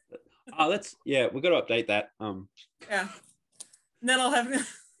 We've got to update that. Yeah. And then I'll have...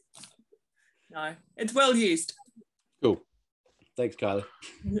 No, it's well used. Cool. Thanks, Kylie.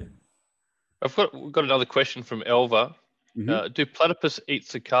 We've got another question from Elva. Mm-hmm. Do platypus eat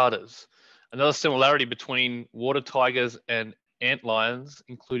cicadas? Another similarity between water tigers and antlions,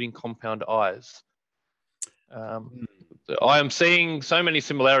 including compound eyes. I am seeing so many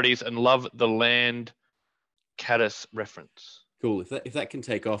similarities and love the land caddis reference. Cool. If that can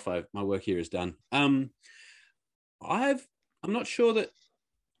take off, my work here is done. I'm not sure that.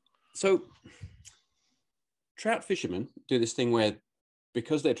 So trout fishermen do this thing where,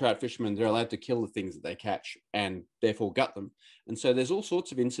 because they're trout fishermen, they're allowed to kill the things that they catch and therefore gut them. And so there's all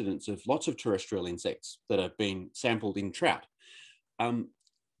sorts of incidents of lots of terrestrial insects that have been sampled in trout.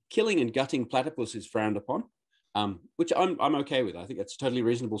 Killing and gutting platypus is frowned upon, which I'm okay with. I think that's a totally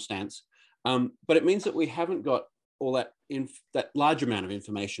reasonable stance. But it means that we haven't got all that large amount of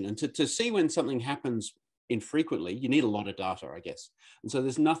information. And to see when something happens infrequently, you need a lot of data, I guess. And so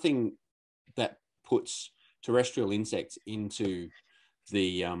there's nothing that puts terrestrial insects into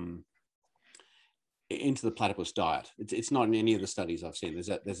the platypus diet. It's not in any of the studies I've seen.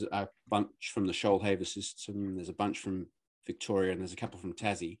 There's a bunch from the Shoalhaven system, there's a bunch from Victoria, and there's a couple from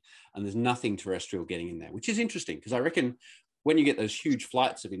Tassie, and there's nothing terrestrial getting in there, which is interesting, because I reckon when you get those huge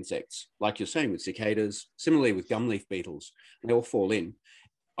flights of insects, like you're saying with cicadas, similarly with gumleaf beetles, they all fall in.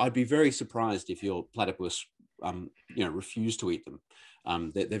 I'd be very surprised if your platypus refused to eat them.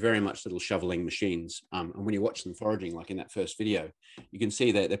 They're very much little shoveling machines. And when you watch them foraging, like in that first video, you can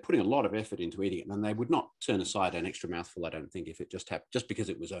see that they're putting a lot of effort into eating it, and they would not turn aside an extra mouthful, I don't think, if it just happened, just because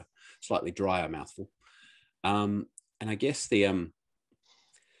it was a slightly drier mouthful. And I guess the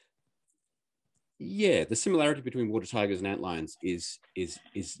similarity between water tigers and antlions is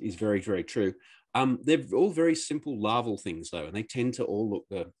very, very true. They're all very simple larval things, though, and they tend to all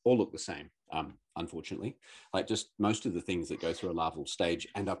look the same. Unfortunately, like just most of the things that go through a larval stage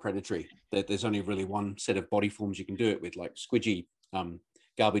and are predatory, there's only really one set of body forms you can do it with, like squidgy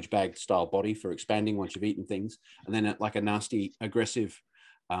garbage bag style body for expanding once you've eaten things, and then like a nasty, aggressive,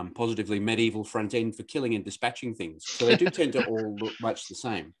 positively medieval front end for killing and dispatching things. So they do tend to all look much the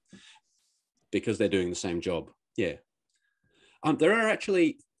same because they're doing the same job. Yeah. There are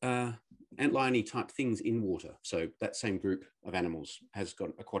actually antlion-y type things in water. So that same group of animals has got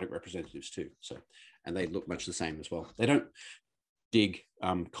aquatic representatives too. So, and they look much the same as well. They don't dig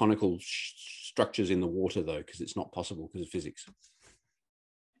conical structures in the water though, because it's not possible because of physics.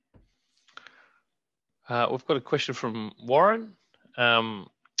 We've got a question from Warren.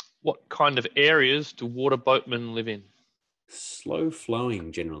 What kind of areas do water boatmen live in? Slow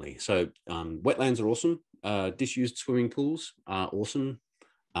flowing generally. So wetlands are awesome. Disused swimming pools are awesome.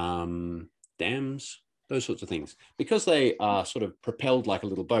 Dams, those sorts of things. Because they are sort of propelled like a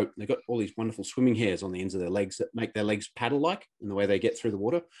little boat, they've got all these wonderful swimming hairs on the ends of their legs that make their legs paddle-like in the way they get through the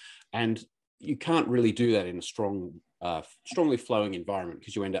water. And you can't really do that in a strongly flowing environment,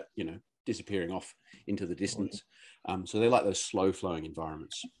 because you end up, disappearing off into the distance. So they like those slow flowing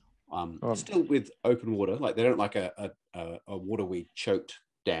environments. Still with open water, like they don't like a waterweed choked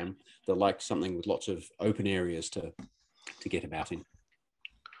dam. They like something with lots of open areas to get about in.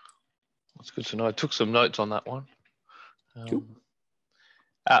 That's good to know. I took some notes on that one. Cool.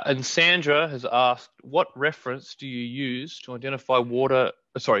 And Sandra has asked, what reference do you use to identify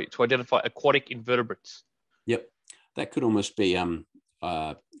aquatic invertebrates? Yep, that could almost be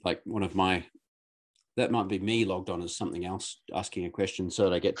like one of my. That might be me logged on as something else, asking a question so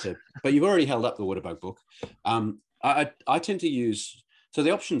that I get to. But you've already held up the Waterbug book. I tend to use. So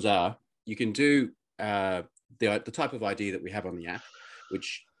the options are, you can do the type of ID that we have on the app,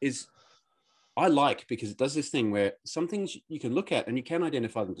 which is I like, because it does this thing where some things you can look at and you can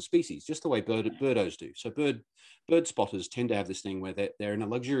identify them to species, just the way birdos do. So bird spotters tend to have this thing where they're in a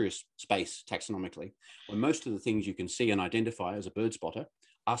luxurious space taxonomically, where most of the things you can see and identify as a bird spotter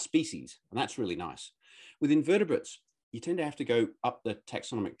are species, and that's really nice. With invertebrates, you tend to have to go up the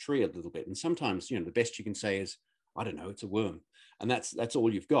taxonomic tree a little bit, and sometimes the best you can say is, I don't know, it's a worm, and that's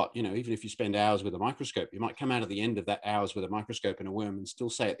all you've got. Even if you spend hours with a microscope, you might come out at the end of that hours with a microscope and a worm and still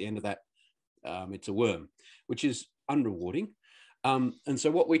say at the end of that it's a worm, which is unrewarding. And so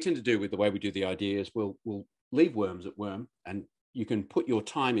what we tend to do with the way we do the idea is we'll leave worms at worm, and you can put your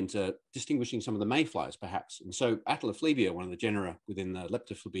time into distinguishing some of the mayflies, perhaps. And so Attalaflebia, one of the genera within the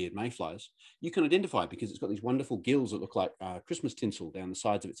leptophlebid mayflies, you can identify because it's got these wonderful gills that look like Christmas tinsel down the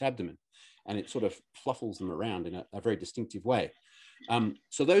sides of its abdomen, and it sort of fluffles them around in a very distinctive way.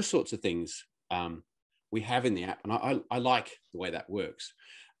 So those sorts of things we have in the app, and I like the way that works.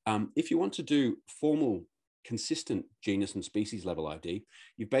 If you want to do formal, consistent genus and species level ID,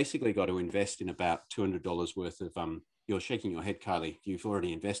 you've basically got to invest in about $200 worth of you're shaking your head, Kylie. You've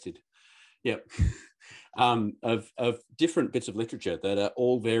already invested. Yep. Of different bits of literature that are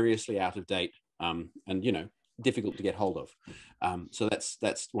all variously out of date and, you know, difficult to get hold of. So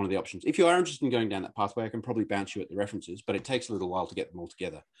that's one of the options. If you are interested in going down that pathway, I can probably bounce you at the references, but it takes a little while to get them all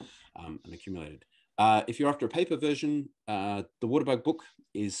together and accumulated. If you're after a paper version, the Waterbug book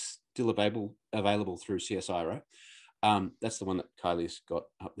is still available through CSIRO. That's the one that Kylie's got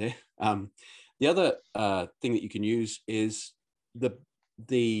up there. The other thing that you can use is the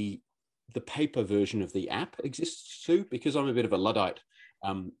paper version of the app exists too, because I'm a bit of a Luddite.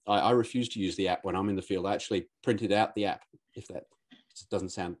 I refuse to use the app when I'm in the field. I actually printed out the app, if that doesn't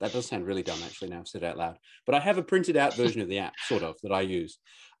sound, that does sound really dumb actually now I've said it out loud, but I have a printed out version of the app sort of that I use.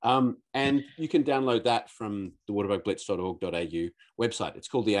 And you can download that from the waterbugblitz.org.au website. It's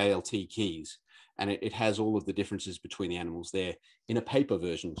called the ALT keys, and it has all of the differences between the animals there in a paper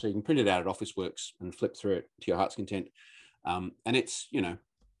version. So you can print it out at Officeworks and flip through it to your heart's content. And it's, you know,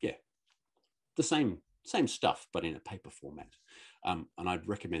 yeah, the same stuff, but in a paper format. And I'd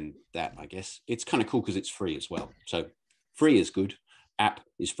recommend that, I guess. It's kind of cool because it's free as well. So free is good. App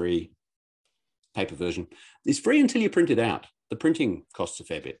is free. Paper version is free until you print it out. The printing costs a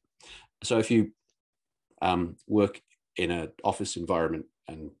fair bit. So if you work in an office environment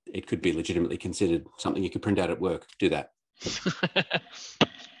and it could be legitimately considered something you could print out at work, do that.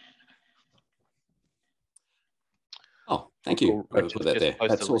 Oh, thank you. Cool. Put that there.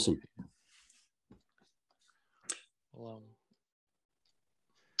 That's awesome.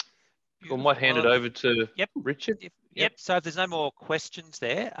 We might hand it over to Richard. Yep. So if there's no more questions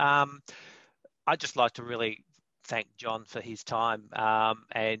there, I'd just like to really thank John for his time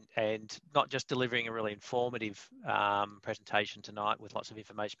and not just delivering a really informative presentation tonight with lots of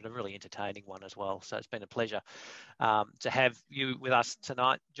information, but a really entertaining one as well. So it's been a pleasure to have you with us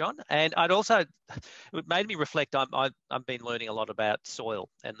tonight, John. And it made me reflect. I've been learning a lot about soil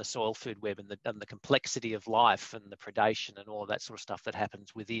and the soil food web and the complexity of life and the predation and all of that sort of stuff that happens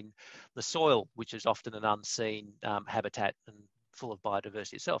within the soil, which is often an unseen habitat and full of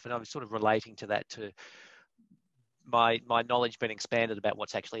biodiversity itself. And I was sort of relating to that to my knowledge being expanded about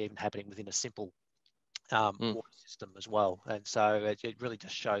what's actually even happening within a simple water system as well. And so it really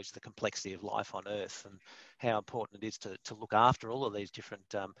just shows the complexity of life on Earth and how important it is to look after all of these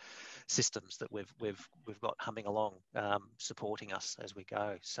different systems that we've got humming along, supporting us as we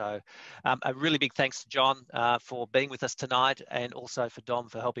go. So a really big thanks to John for being with us tonight, and also for Dom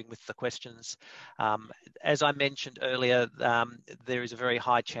for helping with the questions. As I mentioned earlier, there is a very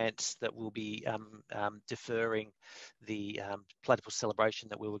high chance that we'll be deferring the platypus celebration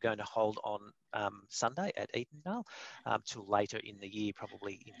that we were going to hold on Sunday at Edendale till later in the year,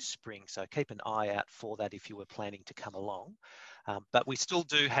 probably in spring. So keep an eye out for that if you were planning to come along. But we still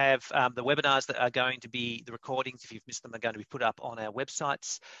do have the webinars that are going to be, the recordings, if you've missed them, are going to be put up on our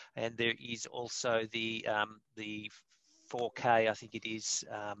websites. And there is also the 4K, I think it is,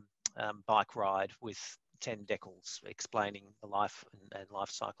 bike ride with 10 decals explaining the life and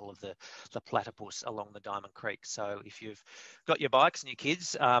life cycle of the platypus along the Diamond Creek. So if you've got your bikes and your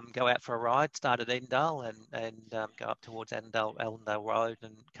kids, go out for a ride, start at Edendale and go up towards Allendale Road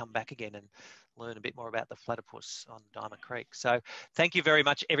and come back again and learn a bit more about the platypus on Diamond Creek. So thank you very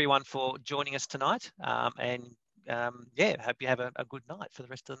much, everyone, for joining us tonight. Yeah, hope you have a good night for the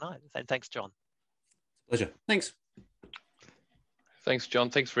rest of the night. And thanks, John. Pleasure. Thanks. Thanks, John.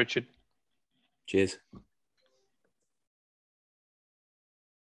 Thanks, Richard. Cheers.